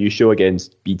ICW show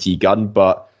against BT Gunn,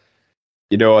 but,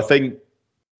 you know, I think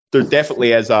there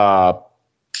definitely is a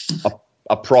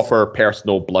proper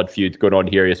personal blood feud going on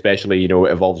here, especially, you know,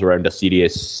 it evolves around a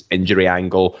serious injury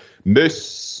angle.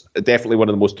 Moose, definitely one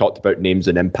of the most talked about names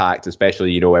in Impact,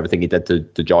 especially, you know, everything he did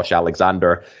to Josh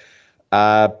Alexander.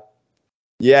 Yeah,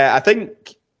 I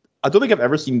don't think I've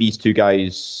ever seen these two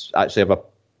guys actually have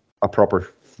a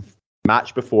proper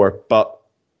match before, but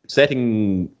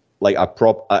setting like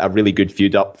a really good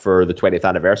feud up for the 20th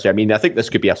anniversary. I mean, I think this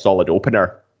could be a solid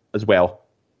opener as well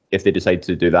if they decide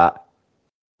to do that.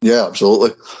 Yeah,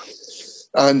 absolutely.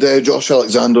 And Josh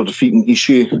Alexander defeating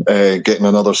Ishii, getting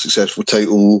another successful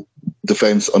title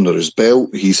defense under his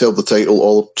belt. He's held the title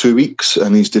all of 2 weeks,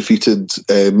 and he's defeated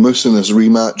Moose in his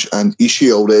rematch and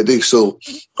Ishii already. So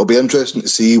it'll be interesting to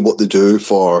see what they do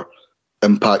for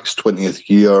Impact's 20th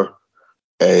year,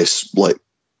 like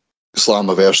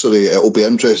Slammiversary. It'll be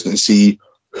interesting to see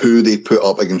who they put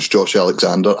up against Josh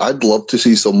Alexander. I'd love to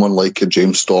see someone like a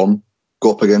James Storm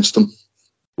go up against him.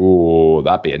 Oh,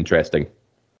 that'd be interesting.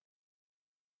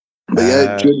 But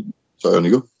yeah, sorry, on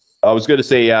you go. I was going to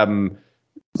say,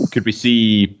 could we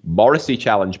see Morrissey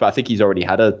challenge? But I think he's already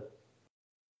had a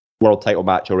world title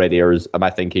match already, or am I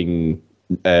thinking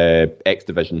X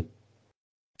Division?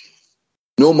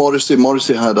 No, Morrissey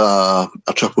had a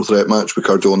triple threat match with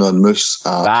Cardona and Moose.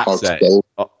 That's it.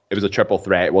 Oh, it was a triple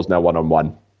threat. It wasn't a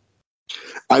one-on-one.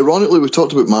 Ironically, we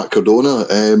talked about Matt Cardona.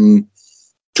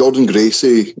 Jordan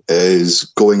Gracie is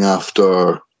going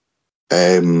after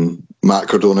Matt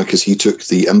Cardona because he took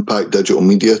the Impact Digital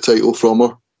Media title from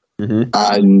her. Mm-hmm.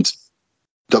 And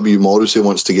W. Morrissey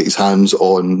wants to get his hands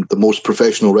on the most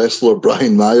professional wrestler,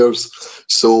 Brian Myers.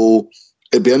 So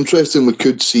it'd be interesting. We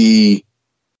could see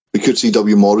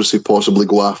W. Morrissey possibly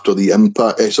go after the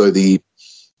the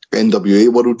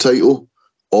NWA World title,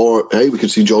 or hey, we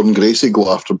could see Jordan Gracie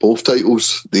go after both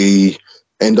titles, the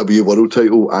NWA World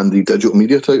title and the Digital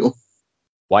Media title.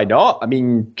 Why not? I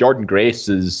mean, Jordan Grace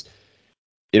is,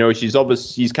 you know, she's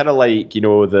kind of like, you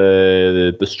know,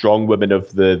 the strong woman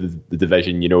of the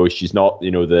division. You know, she's not,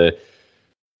 you know, the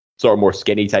sort of more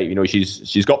skinny type. You know,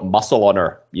 she's got muscle on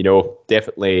her. You know,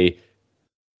 definitely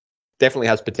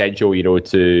has potential, you know,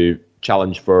 to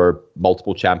challenge for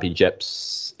multiple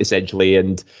championships, essentially.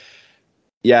 And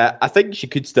yeah, I think she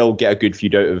could still get a good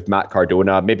feud out of Matt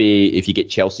Cardona. Maybe if you get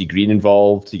Chelsea Green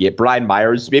involved, you get Brian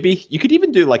Myers. Maybe you could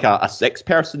even do like a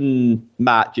 6-person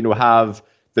match, you know, have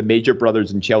the Major Brothers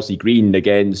and Chelsea Green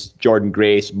against Jordan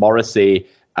Grace, Morrissey,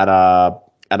 and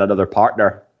another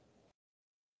partner.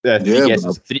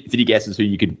 Three guesses who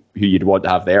you'd want to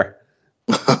have there.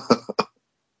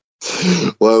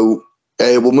 Well,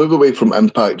 we'll move away from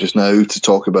Impact just now to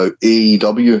talk about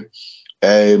AEW.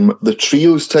 The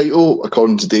Trios title,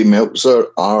 according to Dave Meltzer,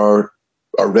 are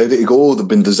ready to go. They've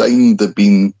been designed.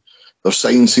 They're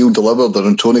signed, sealed, delivered. They're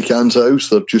in Tony Khan's house.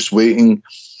 They're just waiting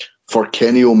for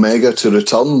Kenny Omega to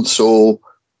return. So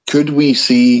could we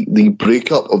see the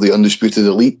breakup of the Undisputed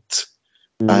Elite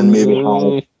and maybe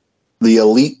have the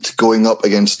Elite going up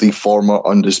against the former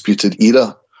Undisputed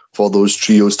Era for those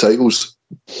Trios titles?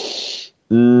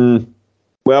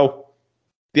 Well,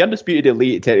 the Undisputed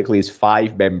Elite technically is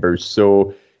 5 members,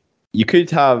 so you could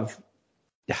have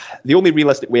the only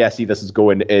realistic way I see this is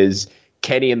going is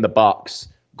Kenny and the Bucks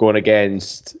going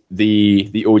against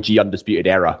the OG Undisputed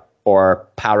Era, or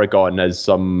Paragon, as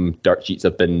some dirt sheets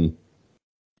have been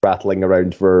rattling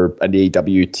around for an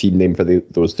AEW team name for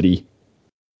those three.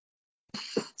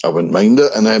 I wouldn't mind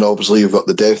it. And then obviously you've got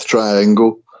the Death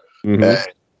Triangle. Mm-hmm.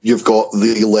 You've got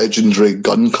the legendary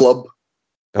Gun Club.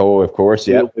 Oh, of course,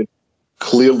 yeah.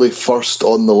 Clearly first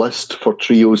on the list for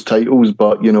trios titles,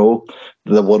 but, you know,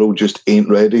 the world just ain't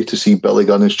ready to see Billy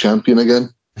Gunn as champion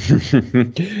again.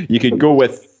 You could go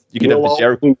with, you could have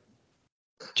the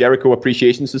Jericho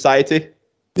Appreciation Society.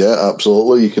 Yeah,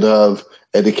 absolutely. You could have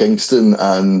Eddie Kingston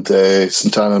and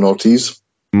Santana and Ortiz.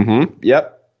 Mm-hmm.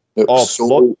 Yep.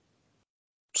 So,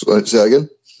 say that again?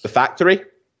 The Factory?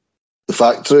 The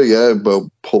Factory, yeah, but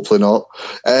hopefully not.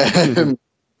 The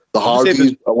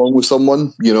Hardys, along with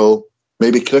someone, you know,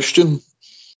 maybe Christian.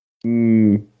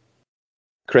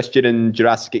 Christian and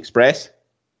Jurassic Express?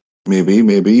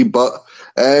 Maybe. But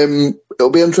it'll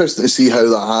be interesting to see how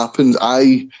that happens.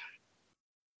 I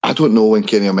don't know when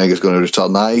Kenny Omega's going to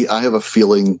return. I have a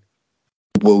feeling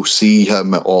we'll see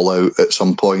him at All Out at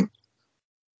some point.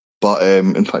 But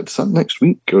in fact, is that next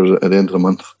week or is it at the end of the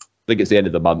month? I think it's the end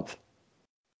of the month.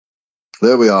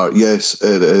 There we are. Yes,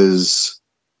 it is.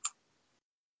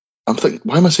 I'm thinking,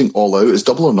 why am I saying All Out? It's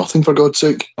Double or Nothing, for God's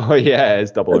sake. Oh, yeah,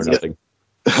 it's Double or Nothing.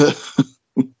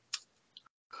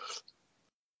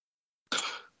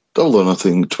 Double or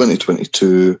Nothing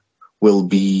 2022 will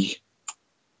be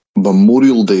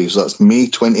Memorial Day, so that's May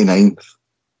 29th.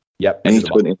 Yep, May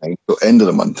 29th, so end of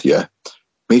the month, yeah.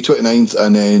 May 29th,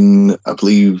 and then I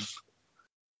believe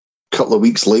a couple of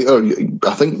weeks later,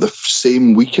 I think the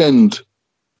same weekend,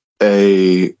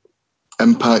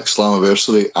 Impact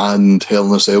Slammiversary and Hell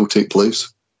in a Cell take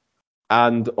place.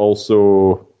 And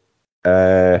also,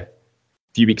 a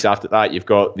few weeks after that, you've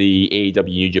got the AEW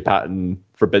New Japan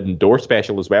Forbidden Door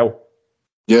special as well.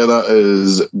 Yeah, that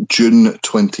is June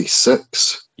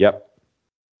 26. Yep.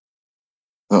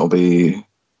 That'll be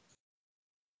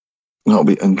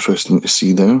interesting to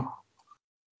see there.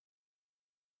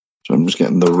 So I'm just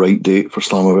getting the right date for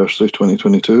Slammiversary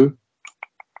 2022.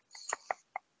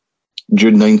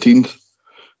 June 19th.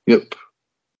 Yep.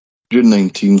 June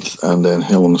 19th, and then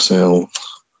Hell in a Cell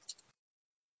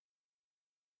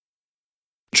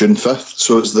June 5th.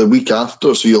 So it's the week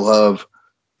after, so you'll have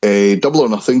a Double or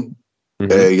Nothing.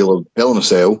 Mm-hmm. You'll have Hell in a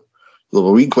Cell. You'll have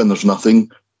a week when there's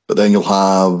nothing, but then you'll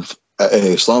have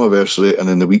a Slammiversary, and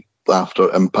then the week after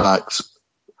Impact's,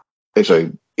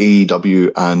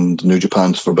 AEW and New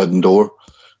Japan's Forbidden Door.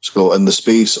 So in the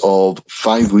space of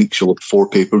 5 weeks, you'll have 4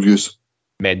 pay-per-views.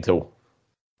 Mental.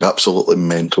 Absolutely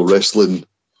mental. Wrestling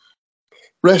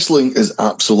is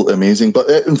absolutely amazing. But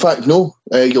in fact, no,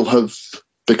 you'll have,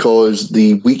 because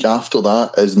the week after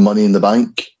that is Money in the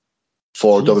Bank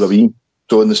for WWE.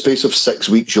 So in the space of 6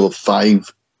 weeks, you'll have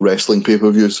 5 wrestling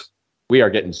pay-per-views. We are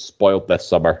getting spoiled this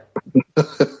summer.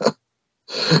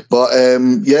 But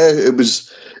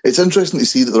it's interesting to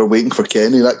see that they're waiting for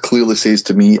Kenny. That clearly says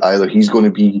to me either he's going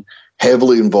to be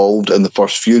heavily involved in the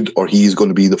first feud or he's going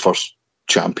to be the first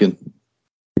champion.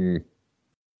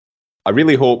 I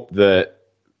really hope that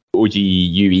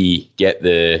OGUE get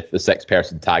the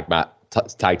 6-person tag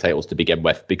titles to begin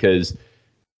with, because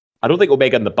I don't think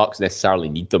Omega and the Bucks necessarily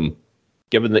need them,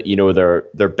 given that, you know,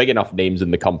 they're big enough names in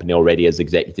the company already as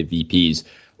executive VPs.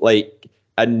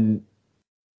 And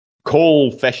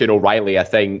Cole, Fish, and O'Reilly, I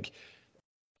think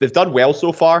they've done well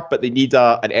so far, but they need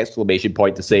an exclamation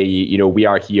point to say, you know, we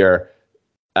are here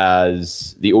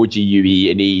as the OGUE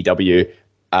and AEW,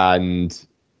 and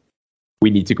we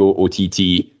need to go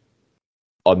OTT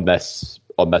on this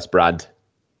brand.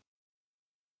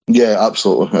 Yeah,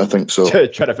 absolutely. I think so.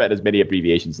 Trying to fit as many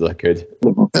abbreviations as I could.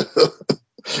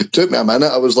 Took me a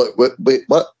minute. I was like, wait,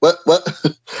 what?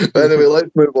 Anyway, let's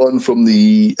move on from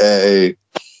the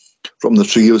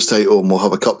trios title, and we'll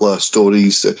have a couple of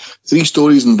stories. 3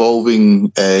 stories involving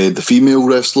the female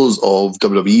wrestlers of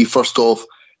WWE. First off,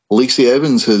 Lacey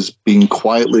Evans has been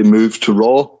quietly moved to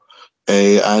Raw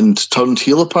and turned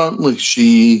heel, apparently.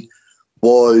 She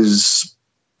was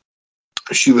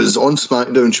on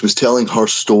SmackDown. She was telling her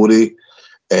story.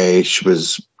 She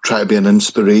was trying to be an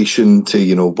inspiration to,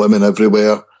 you know, women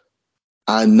everywhere.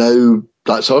 And now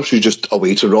that's her. She's just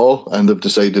away to Raw, and they've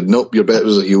decided, nope, you're better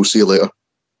as a heel. See you later.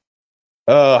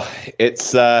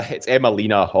 It's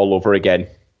Emmalina all over again.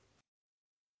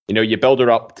 You know, you build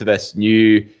her up to this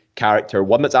new character,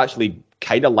 one that's actually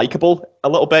kind of likable a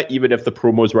little bit, even if the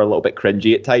promos were a little bit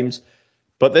cringy at times.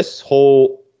 But this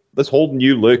whole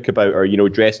new look about her, you know,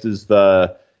 dressed as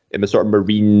in the sort of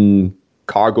marine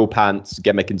cargo pants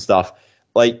gimmick and stuff,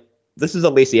 like, this is a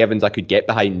Lacey Evans I could get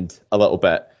behind a little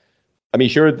bit. I mean,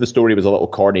 sure, the story was a little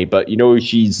corny, but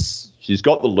she's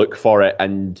got the look for it,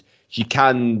 and she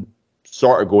can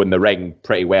sort of go in the ring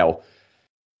pretty well.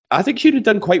 I think she'd have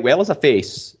done quite well as a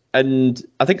face, and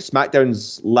I think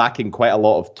SmackDown's lacking quite a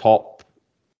lot of top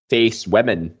face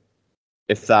women,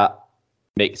 if that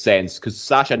makes sense, because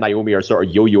Sasha and Naomi are sort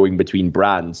of yo-yoing between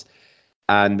brands,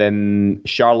 and then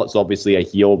Charlotte's obviously a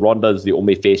heel. Ronda's the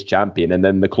only face champion, and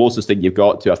then the closest thing you've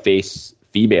got to a face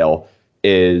female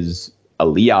is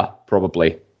Aaliyah,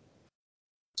 probably.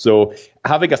 So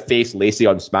having a face Lacey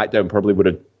on SmackDown probably would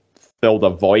have filled a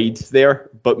void there,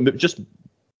 but just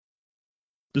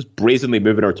brazenly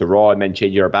moving her to Raw and then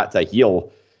changing her back to a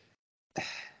heel,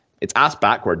 it's ass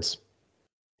backwards.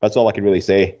 That's all I can really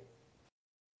say.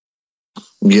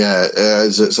 Yeah,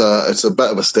 it's a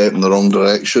bit of a step in the wrong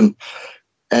direction.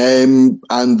 And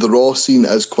the Raw scene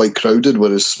is quite crowded,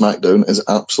 whereas SmackDown is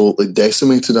absolutely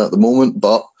decimated at the moment.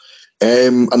 But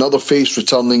another face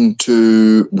returning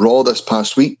to Raw this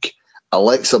past week,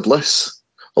 Alexa Bliss.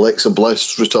 Alexa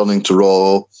Bliss returning to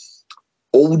Raw.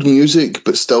 Old music,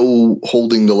 but still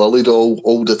holding the Lily doll.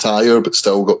 Old attire, but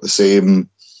still got the same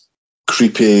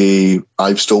creepy,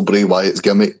 I've stole Bray Wyatt's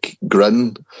gimmick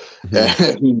grin.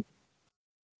 Mm-hmm.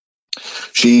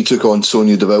 She took on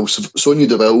Sonya Deville. Sonya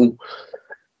Deville,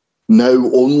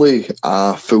 now only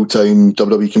a full-time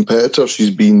WWE competitor.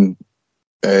 She's been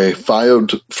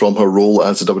fired from her role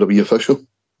as a WWE official.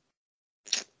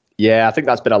 Yeah, I think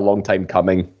that's been a long time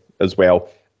coming as well.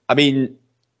 I mean,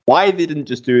 why they didn't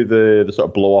just do the sort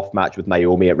of blow-off match with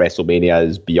Naomi at WrestleMania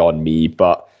is beyond me.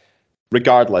 But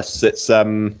regardless, it's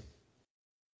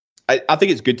I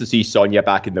think it's good to see Sonya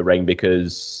back in the ring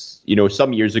because,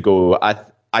 some years ago,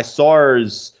 I saw her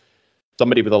as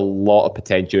somebody with a lot of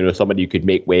potential, somebody who could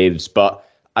make waves, but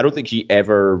I don't think she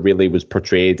ever really was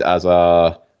portrayed as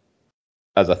a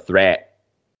threat.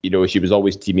 She was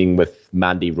always teaming with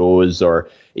Mandy Rose, and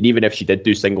even if she did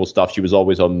do single stuff, she was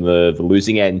always on the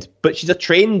losing end. But she's a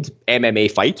trained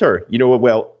MMA fighter.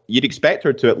 Well, you'd expect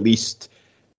her to at least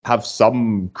have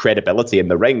some credibility in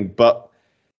the ring, but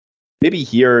maybe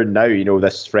here and now,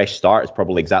 this fresh start is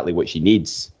probably exactly what she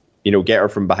needs. Get her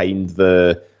from behind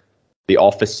the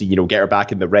office, get her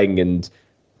back in the ring, and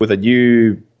with a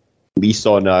new lease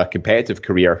on a competitive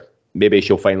career, maybe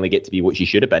she'll finally get to be what she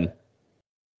should have been.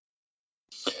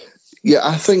 Yeah,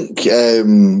 I think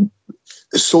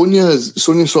Sonya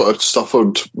sort of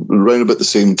suffered around about the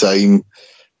same time.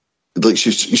 Like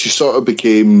she sort of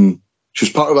became, she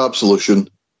was part of Absolution.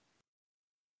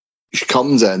 She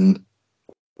comes in,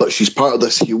 but she's part of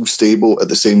this heel stable at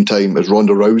the same time as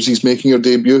Ronda Rousey's making her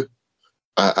debut.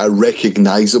 A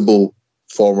recognisable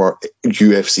former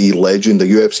UFC legend, a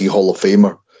UFC Hall of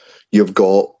Famer. You've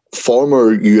got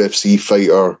former UFC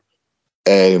fighter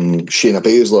Shayna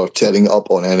Baszler tearing up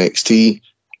on NXT,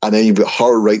 and then you've got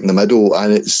her right in the middle,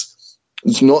 and it's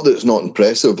not that it's not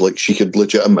impressive. Like, she could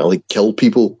legitimately kill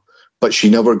people, but she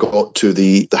never got to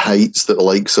the heights that the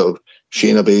likes of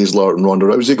Shayna Baszler and Ronda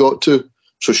Rousey got to.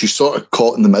 So she's sort of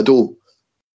caught in the middle,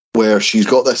 where she's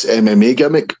got this MMA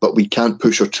gimmick, but we can't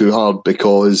push her too hard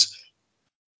because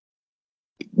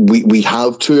we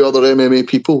have two other MMA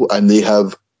people, and they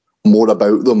have more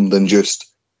about them than just,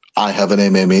 I have an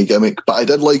MMA gimmick. But I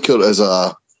did like her as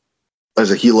a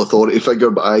heel authority figure,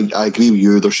 but I agree with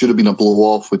you. There should have been a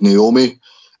blow-off with Naomi.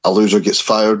 A loser gets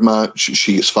fired match.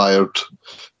 She gets fired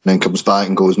and then comes back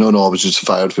and goes, no, I was just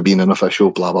fired for being an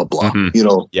official, blah, blah, blah.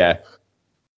 Mm-hmm. Yeah.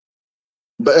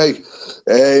 But hey,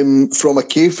 from a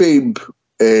kayfabe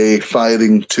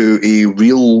firing to a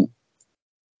real,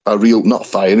 not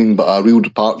firing, but a real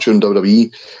departure in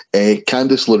WWE,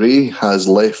 Candice LeRae has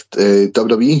left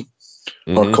WWE.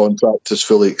 Mm-hmm. Her contract has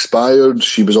fully expired.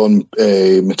 She was on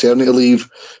maternity leave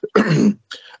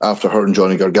after her and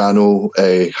Johnny Gargano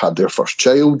had their first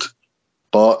child.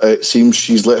 But it seems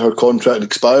she's let her contract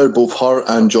expire. Both her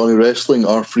and Johnny Wrestling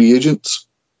are free agents.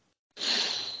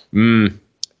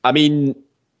 I mean,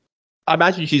 I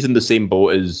imagine she's in the same boat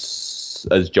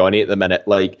as Johnny at the minute.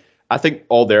 Like, I think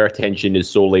all their attention is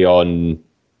solely on,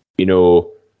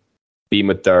 being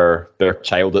with their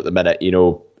child at the minute,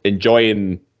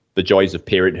 enjoying the joys of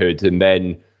parenthood. And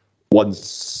then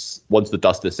once the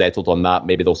dust is settled on that,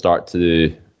 maybe they'll start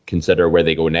to consider where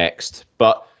they go next.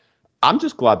 But I'm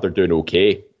just glad they're doing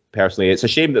okay, personally. It's a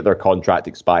shame that their contract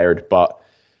expired, but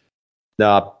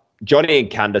Johnny and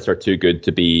Candice are too good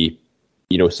to be,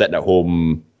 sitting at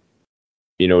home,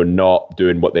 not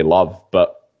doing what they love.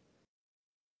 But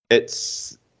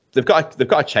they've got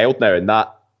a child now, and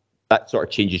that sort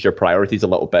of changes your priorities a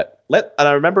little bit. And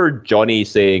I remember Johnny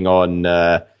saying on,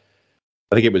 I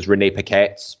think it was Renee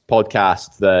Paquette's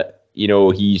podcast, that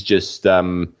He's just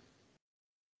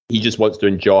he just wants to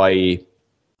enjoy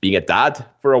being a dad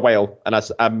for a while, and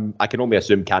I can only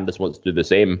assume Candice wants to do the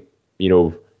same.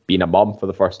 Being a mum for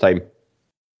the first time.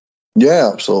 Yeah,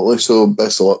 absolutely. So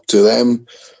best of luck to them.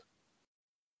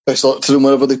 Best of luck to them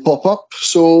whenever they pop up.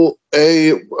 So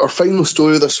our final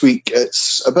story this week,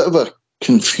 it's a bit of a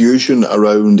confusion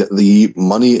around the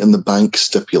Money in the Bank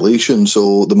stipulation.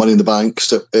 So the Money in the Bank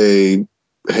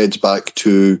heads back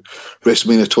to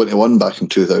WrestleMania 21 back in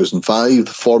 2005.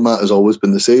 The format has always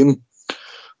been the same.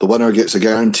 The winner gets a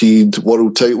guaranteed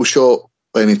world title shot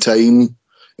anytime,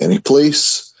 any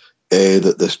place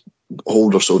that the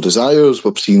holder so desires.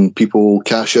 We've seen people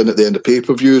cash in at the end of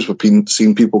pay-per-views. We've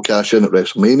seen people cash in at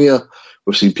WrestleMania.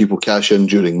 We've seen people cash in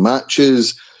during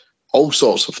matches, all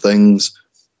sorts of things.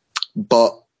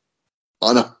 But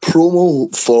on a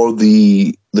promo for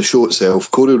the show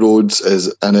itself, Cody Rhodes is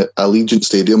in at Allegiant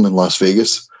Stadium in Las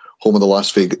Vegas, home of the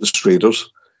Las Vegas Raiders.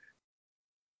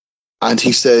 And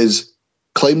he says,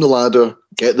 climb the ladder,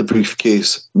 get the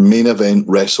briefcase, main event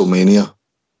WrestleMania.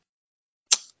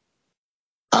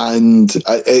 And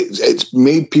it's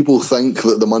made people think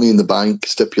that the Money in the Bank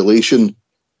stipulation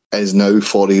is now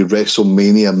for a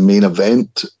WrestleMania main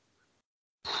event.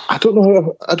 I don't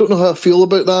know how I feel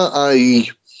about that.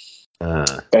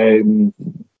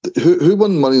 Who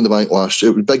won Money in the Bank last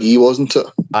year? It was Big E, wasn't it?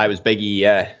 I was Big E,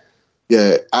 yeah.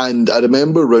 Yeah, and I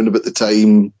remember around about the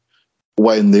time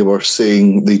when they were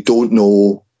saying they don't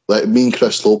know. Like me and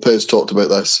Chris Lopez talked about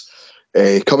this.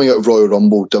 Coming out of Royal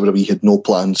Rumble, WWE had no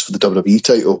plans for the WWE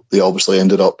title. They obviously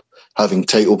ended up having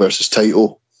title versus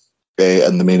title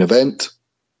in the main event.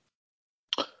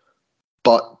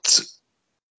 But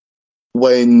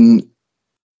when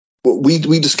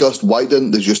we discussed why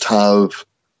didn't they just have,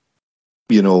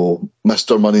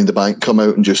 Mr. Money in the Bank come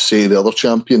out and just say the other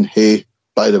champion, hey,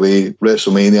 by the way,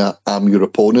 WrestleMania, I'm your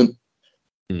opponent.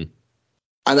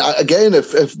 And again,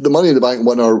 if the Money in the Bank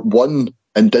winner won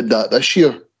and did that this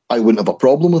year, I wouldn't have a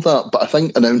problem with that. But I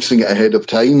think announcing it ahead of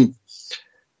time,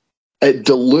 it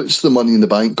dilutes the Money in the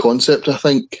Bank concept, I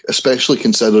think, especially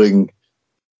considering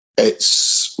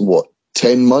it's,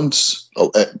 10 months?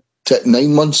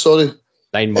 9 months, sorry.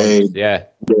 9 months, yeah.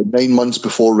 9 months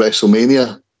before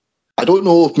WrestleMania. I don't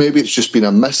know if maybe it's just been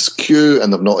a miscue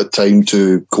and they've not had time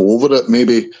to go over it.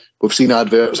 Maybe we've seen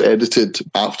adverts edited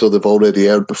after they've already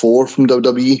aired before from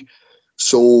WWE.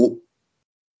 So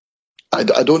I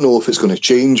don't know if it's going to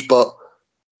change, but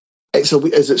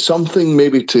is it something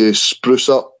maybe to spruce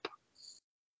up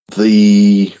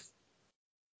the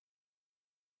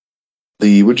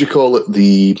what do you call it,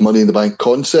 the Money in the Bank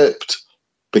concept?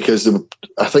 Because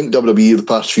I think WWE the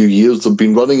past few years they've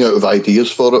been running out of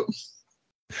ideas for it.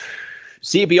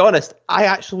 See, to be honest, I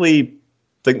actually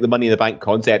think the Money in the Bank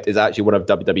concept is actually one of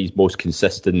WWE's most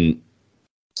consistent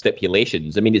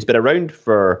stipulations. I mean, it's been around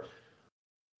for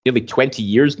nearly 20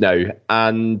 years now,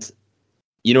 and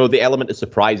the element of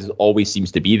surprise always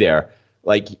seems to be there.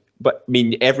 But I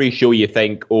mean, every show you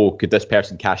think, oh, could this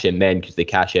person cash in then? Because they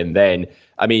cash in then.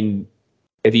 I mean,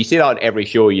 if you say that on every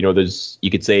show, you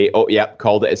could say, oh yeah,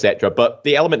 called it, etc. But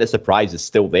the element of surprise is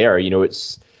still there.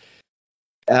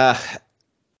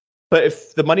 But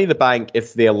if the Money in the Bank,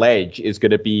 if they allege, is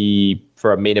going to be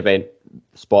for a main event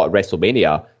spot at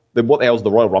WrestleMania, then what the hell is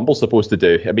the Royal Rumble supposed to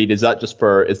do? I mean, is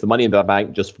the Money in the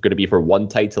Bank just going to be for one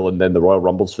title and then the Royal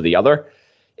Rumble's for the other?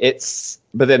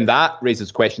 But then that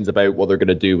raises questions about what they're going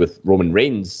to do with Roman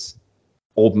Reigns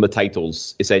holding the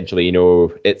titles, essentially.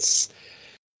 It's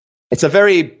a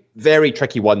very, very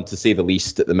tricky one, to say the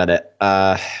least, at the minute.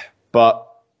 But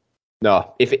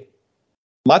no,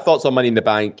 my thoughts on Money in the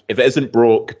Bank, if it isn't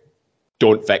broke,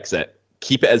 don't fix it.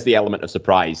 Keep it as the element of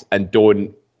surprise and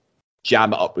don't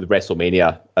jam it up with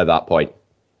WrestleMania at that point.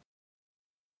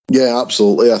 Yeah,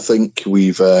 absolutely. I think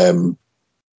we've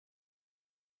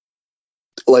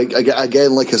like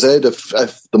I said, if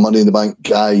the Money in the Bank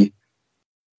guy,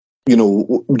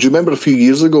 do you remember a few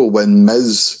years ago when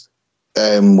Miz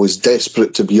was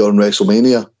desperate to be on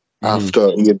WrestleMania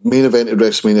after he had main evented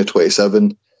WrestleMania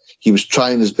 27? He was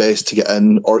trying his best to get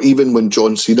in, or even when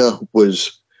John Cena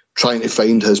was trying to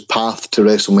find his path to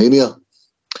WrestleMania.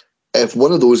 If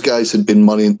one of those guys had been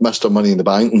Mr. Money in the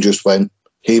Bank and just went,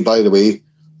 hey, by the way,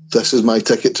 this is my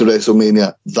ticket to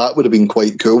WrestleMania, that would have been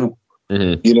quite cool.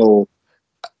 And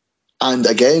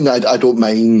again, I don't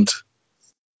mind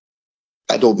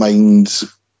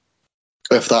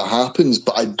if that happens,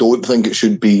 but I don't think it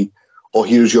should be, oh,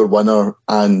 here's your winner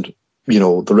and, the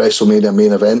WrestleMania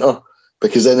main eventer,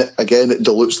 because then, it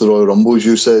dilutes the Royal Rumble, as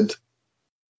you said.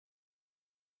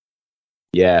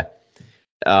 Yeah.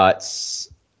 It's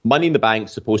Money in the Bank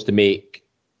supposed to make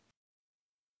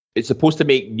it's supposed to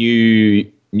make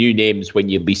new names when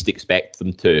you least expect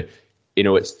them to. You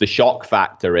know, it's the shock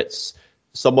factor. It's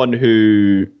someone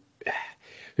who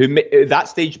at that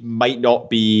stage might not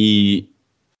be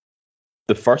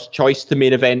the first choice to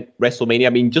main event WrestleMania. I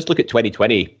mean, just look at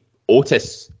 2020,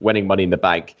 Otis winning Money in the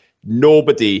Bank.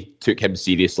 Nobody took him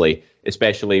seriously,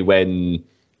 especially when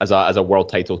as a world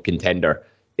title contender.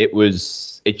 It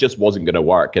just wasn't going to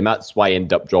work, and that's why I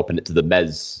ended up dropping it to The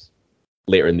Miz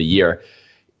later in the year.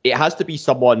 It has to be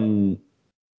someone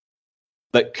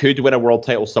that could win a world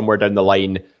title somewhere down the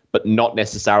line, but not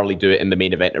necessarily do it in the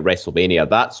main event at WrestleMania.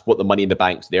 That's what the Money in the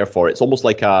Bank's there for. It's almost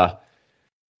like a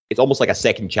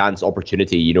second chance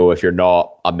opportunity, you know, if you're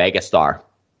not a megastar.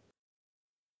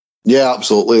 Yeah,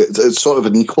 absolutely. It's sort of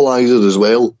an equalizer as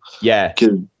well. Yeah.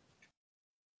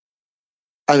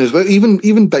 And as well,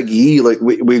 even Big E, like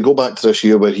we go back to this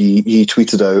year where he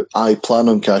tweeted out, "I plan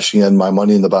on cashing in my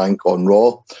Money in the Bank on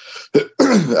Raw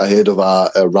ahead of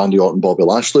a Randy Orton Bobby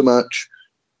Lashley match."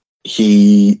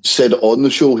 He said on the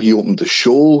show, he opened the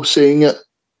show saying it,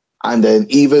 and then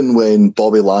even when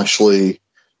Bobby Lashley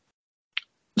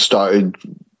started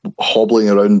hobbling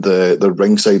around the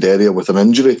ringside area with an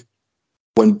injury,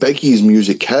 when Big E's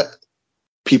music hit,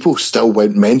 people still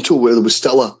went mental. Where there was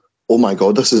still a, oh my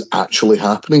God, this is actually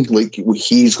happening. Like,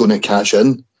 he's going to cash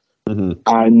in. Mm-hmm.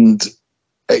 And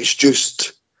it's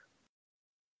just,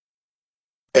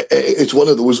 it's one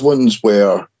of those ones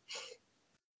where,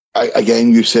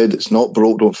 again, you said it's not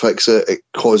broke, don't fix it. It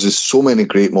causes so many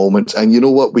great moments. And you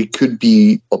know what? We could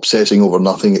be obsessing over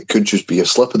nothing. It could just be a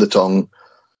slip of the tongue.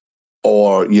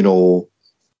 Or, you know,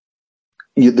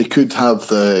 they could have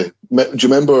do you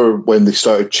remember when they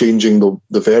started changing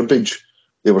the verbiage?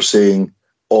 They were saying,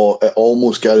 oh, it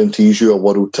almost guarantees you a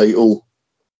world title.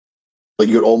 Like,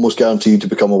 you're almost guaranteed to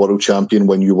become a world champion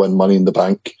when you win Money in the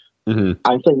Bank. Mm-hmm.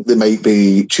 I think they might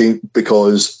be changed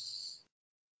because,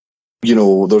 you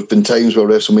know, there's been times where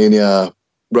round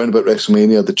about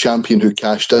WrestleMania, the champion who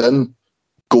cashed in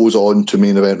goes on to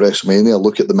main event WrestleMania.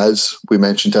 Look at The Miz. We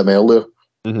mentioned him earlier.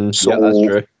 Mm-hmm. So, yeah, that's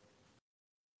true.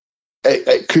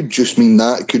 It could just mean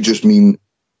that. It could just mean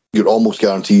you're almost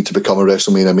guaranteed to become a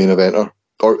WrestleMania main eventer.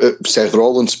 Or Seth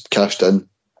Rollins cashed in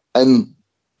the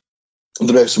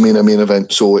WrestleMania main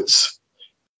event. So it's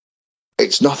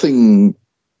nothing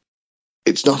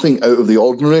out of the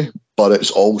ordinary, but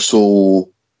it's also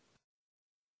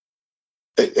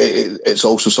it's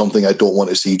also something I don't want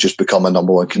to see just become a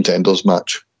number one contenders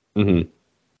match. Mm-hmm.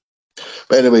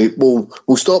 But anyway, we'll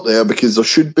stop there because there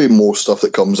should be more stuff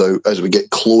that comes out as we get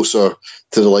closer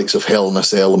to the likes of Hell in a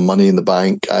Cell and Money in the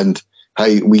Bank, and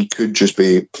hey, we could just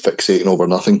be fixating over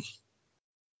nothing.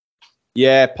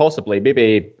 Yeah, possibly.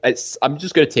 Maybe I'm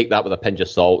just going to take that with a pinch of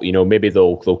salt. You know, maybe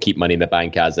they'll keep Money in the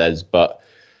Bank as is, but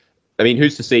I mean,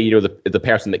 who's to say? You know, the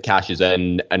person that cashes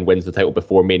in and wins the title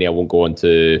before Mania won't go on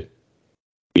to,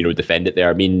 you know, defend it there.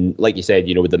 I mean, like you said,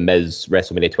 you know, with the Miz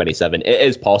WrestleMania 27, it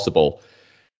is possible.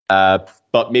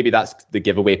 But maybe that's the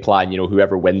giveaway plan. You know,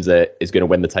 whoever wins it is going to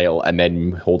win the title and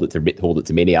then hold it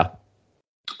to Mania.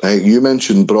 You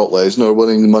mentioned Brock Lesnar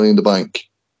winning Money in the Bank.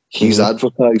 He's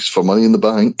advertised for Money in the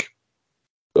Bank.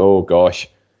 Oh gosh,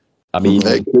 I mean,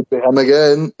 it could be him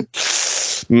again.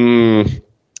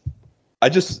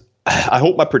 I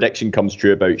hope my prediction comes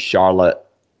true about Charlotte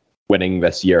winning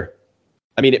this year.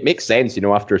 I mean, it makes sense, you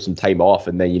know, after some time off,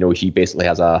 and then, you know, she basically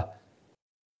has a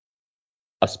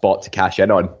spot to cash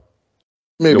in on.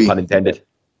 Maybe. No pun intended.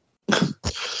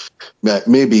 Yeah,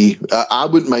 maybe. I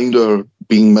wouldn't mind her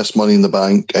being Miss Money in the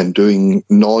Bank and doing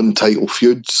non-title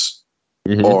feuds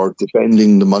or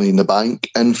defending the Money in the Bank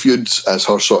in feuds as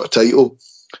her sort of title,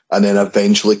 and then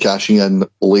eventually cashing in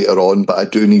later on. But I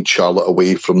do need Charlotte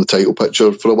away from the title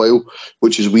picture for a while,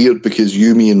 which is weird because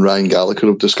you, me, and Ryan Gallagher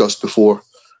have discussed before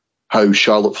how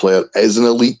Charlotte Flair is an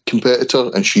elite competitor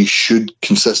and she should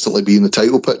consistently be in the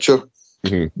title picture.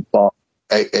 But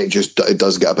it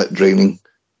does get a bit draining.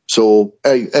 So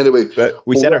anyway, but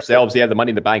we said ourselves, the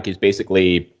Money in the Bank is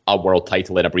basically a world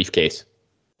title in a briefcase.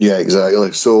 Yeah,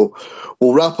 exactly. So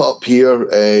we'll wrap up here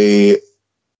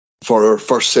for our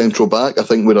first Central back. I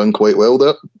think we're done quite well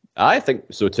there. I think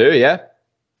so too. Yeah.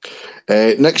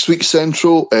 Next week's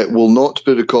Central will not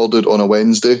be recorded on a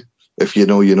Wednesday. If you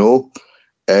know, you know.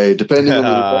 Depending on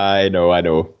I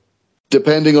know.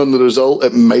 Depending on the result,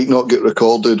 it might not get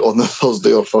recorded on the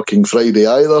Thursday or fucking Friday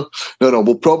either. No,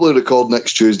 we'll probably record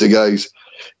next Tuesday, guys,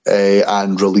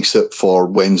 and release it for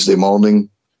Wednesday morning.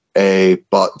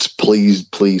 But please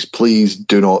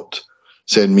do not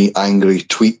send me angry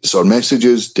tweets or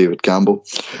messages, David Campbell,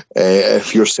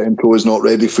 if your Central is not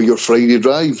ready for your Friday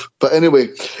drive. But anyway,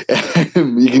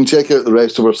 you can check out the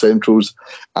rest of our Centrals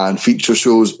and feature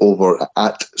shows over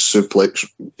at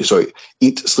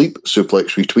Eat, Sleep,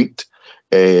 Suplex, Retweet,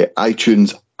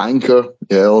 iTunes, Anchor,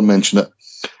 I'll mention it,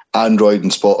 Android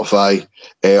and Spotify.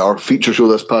 Our feature show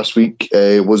this past week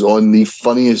was on the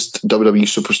funniest WWE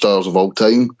superstars of all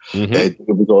time. It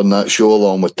was on that show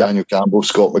along with Daniel Campbell,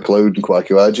 Scott McLeod and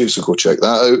Kwaku Aji, so go check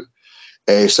that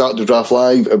out. Saturday Draft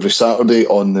Live every Saturday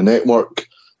on the network.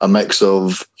 A mix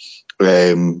of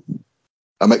David,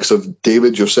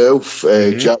 yourself,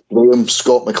 Jack Graham,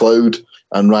 Scott McLeod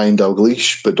and Ryan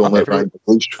Dalgleish, but don't let Ryan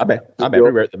Dalgleish... I'm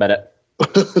everywhere at the minute.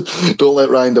 Don't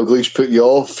let Ryan Dalgleish put you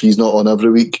off. He's not on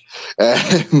every week.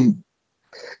 And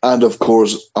of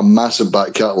course, a massive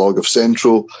back catalogue of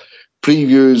Central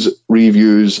previews,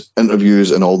 reviews,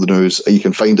 interviews, and all the news. You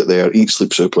can find it there. Eat,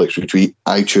 Sleep, Suplex, Retweet,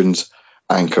 iTunes,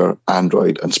 Anchor,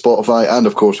 Android, and Spotify. And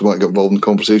of course, we want to get involved in the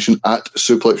conversation at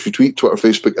Suplex Retweet, Twitter,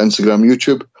 Facebook, Instagram,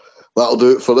 YouTube. That'll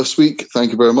do it for this week.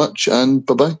 Thank you very much, and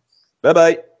bye-bye.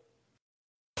 Bye-bye.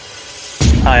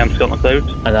 Hi, I'm Scott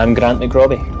McLeod. And I'm Grant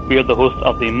McRobbie. We are the hosts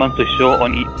of the monthly show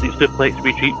on Eat Sleep Suplex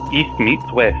Retreat East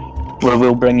Meets West, where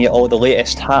we'll bring you all the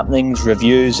latest happenings,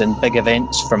 reviews and big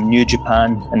events from New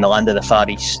Japan and the land of the Far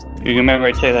East. You can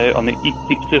remember to check that out on the Eat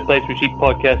Sleep Suplex Retreat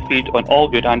podcast feed on all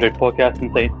good Android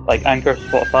podcasting sites like Anchor,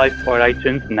 Spotify or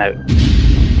iTunes now.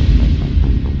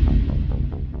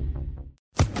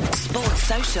 Sports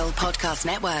Social Podcast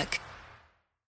Network.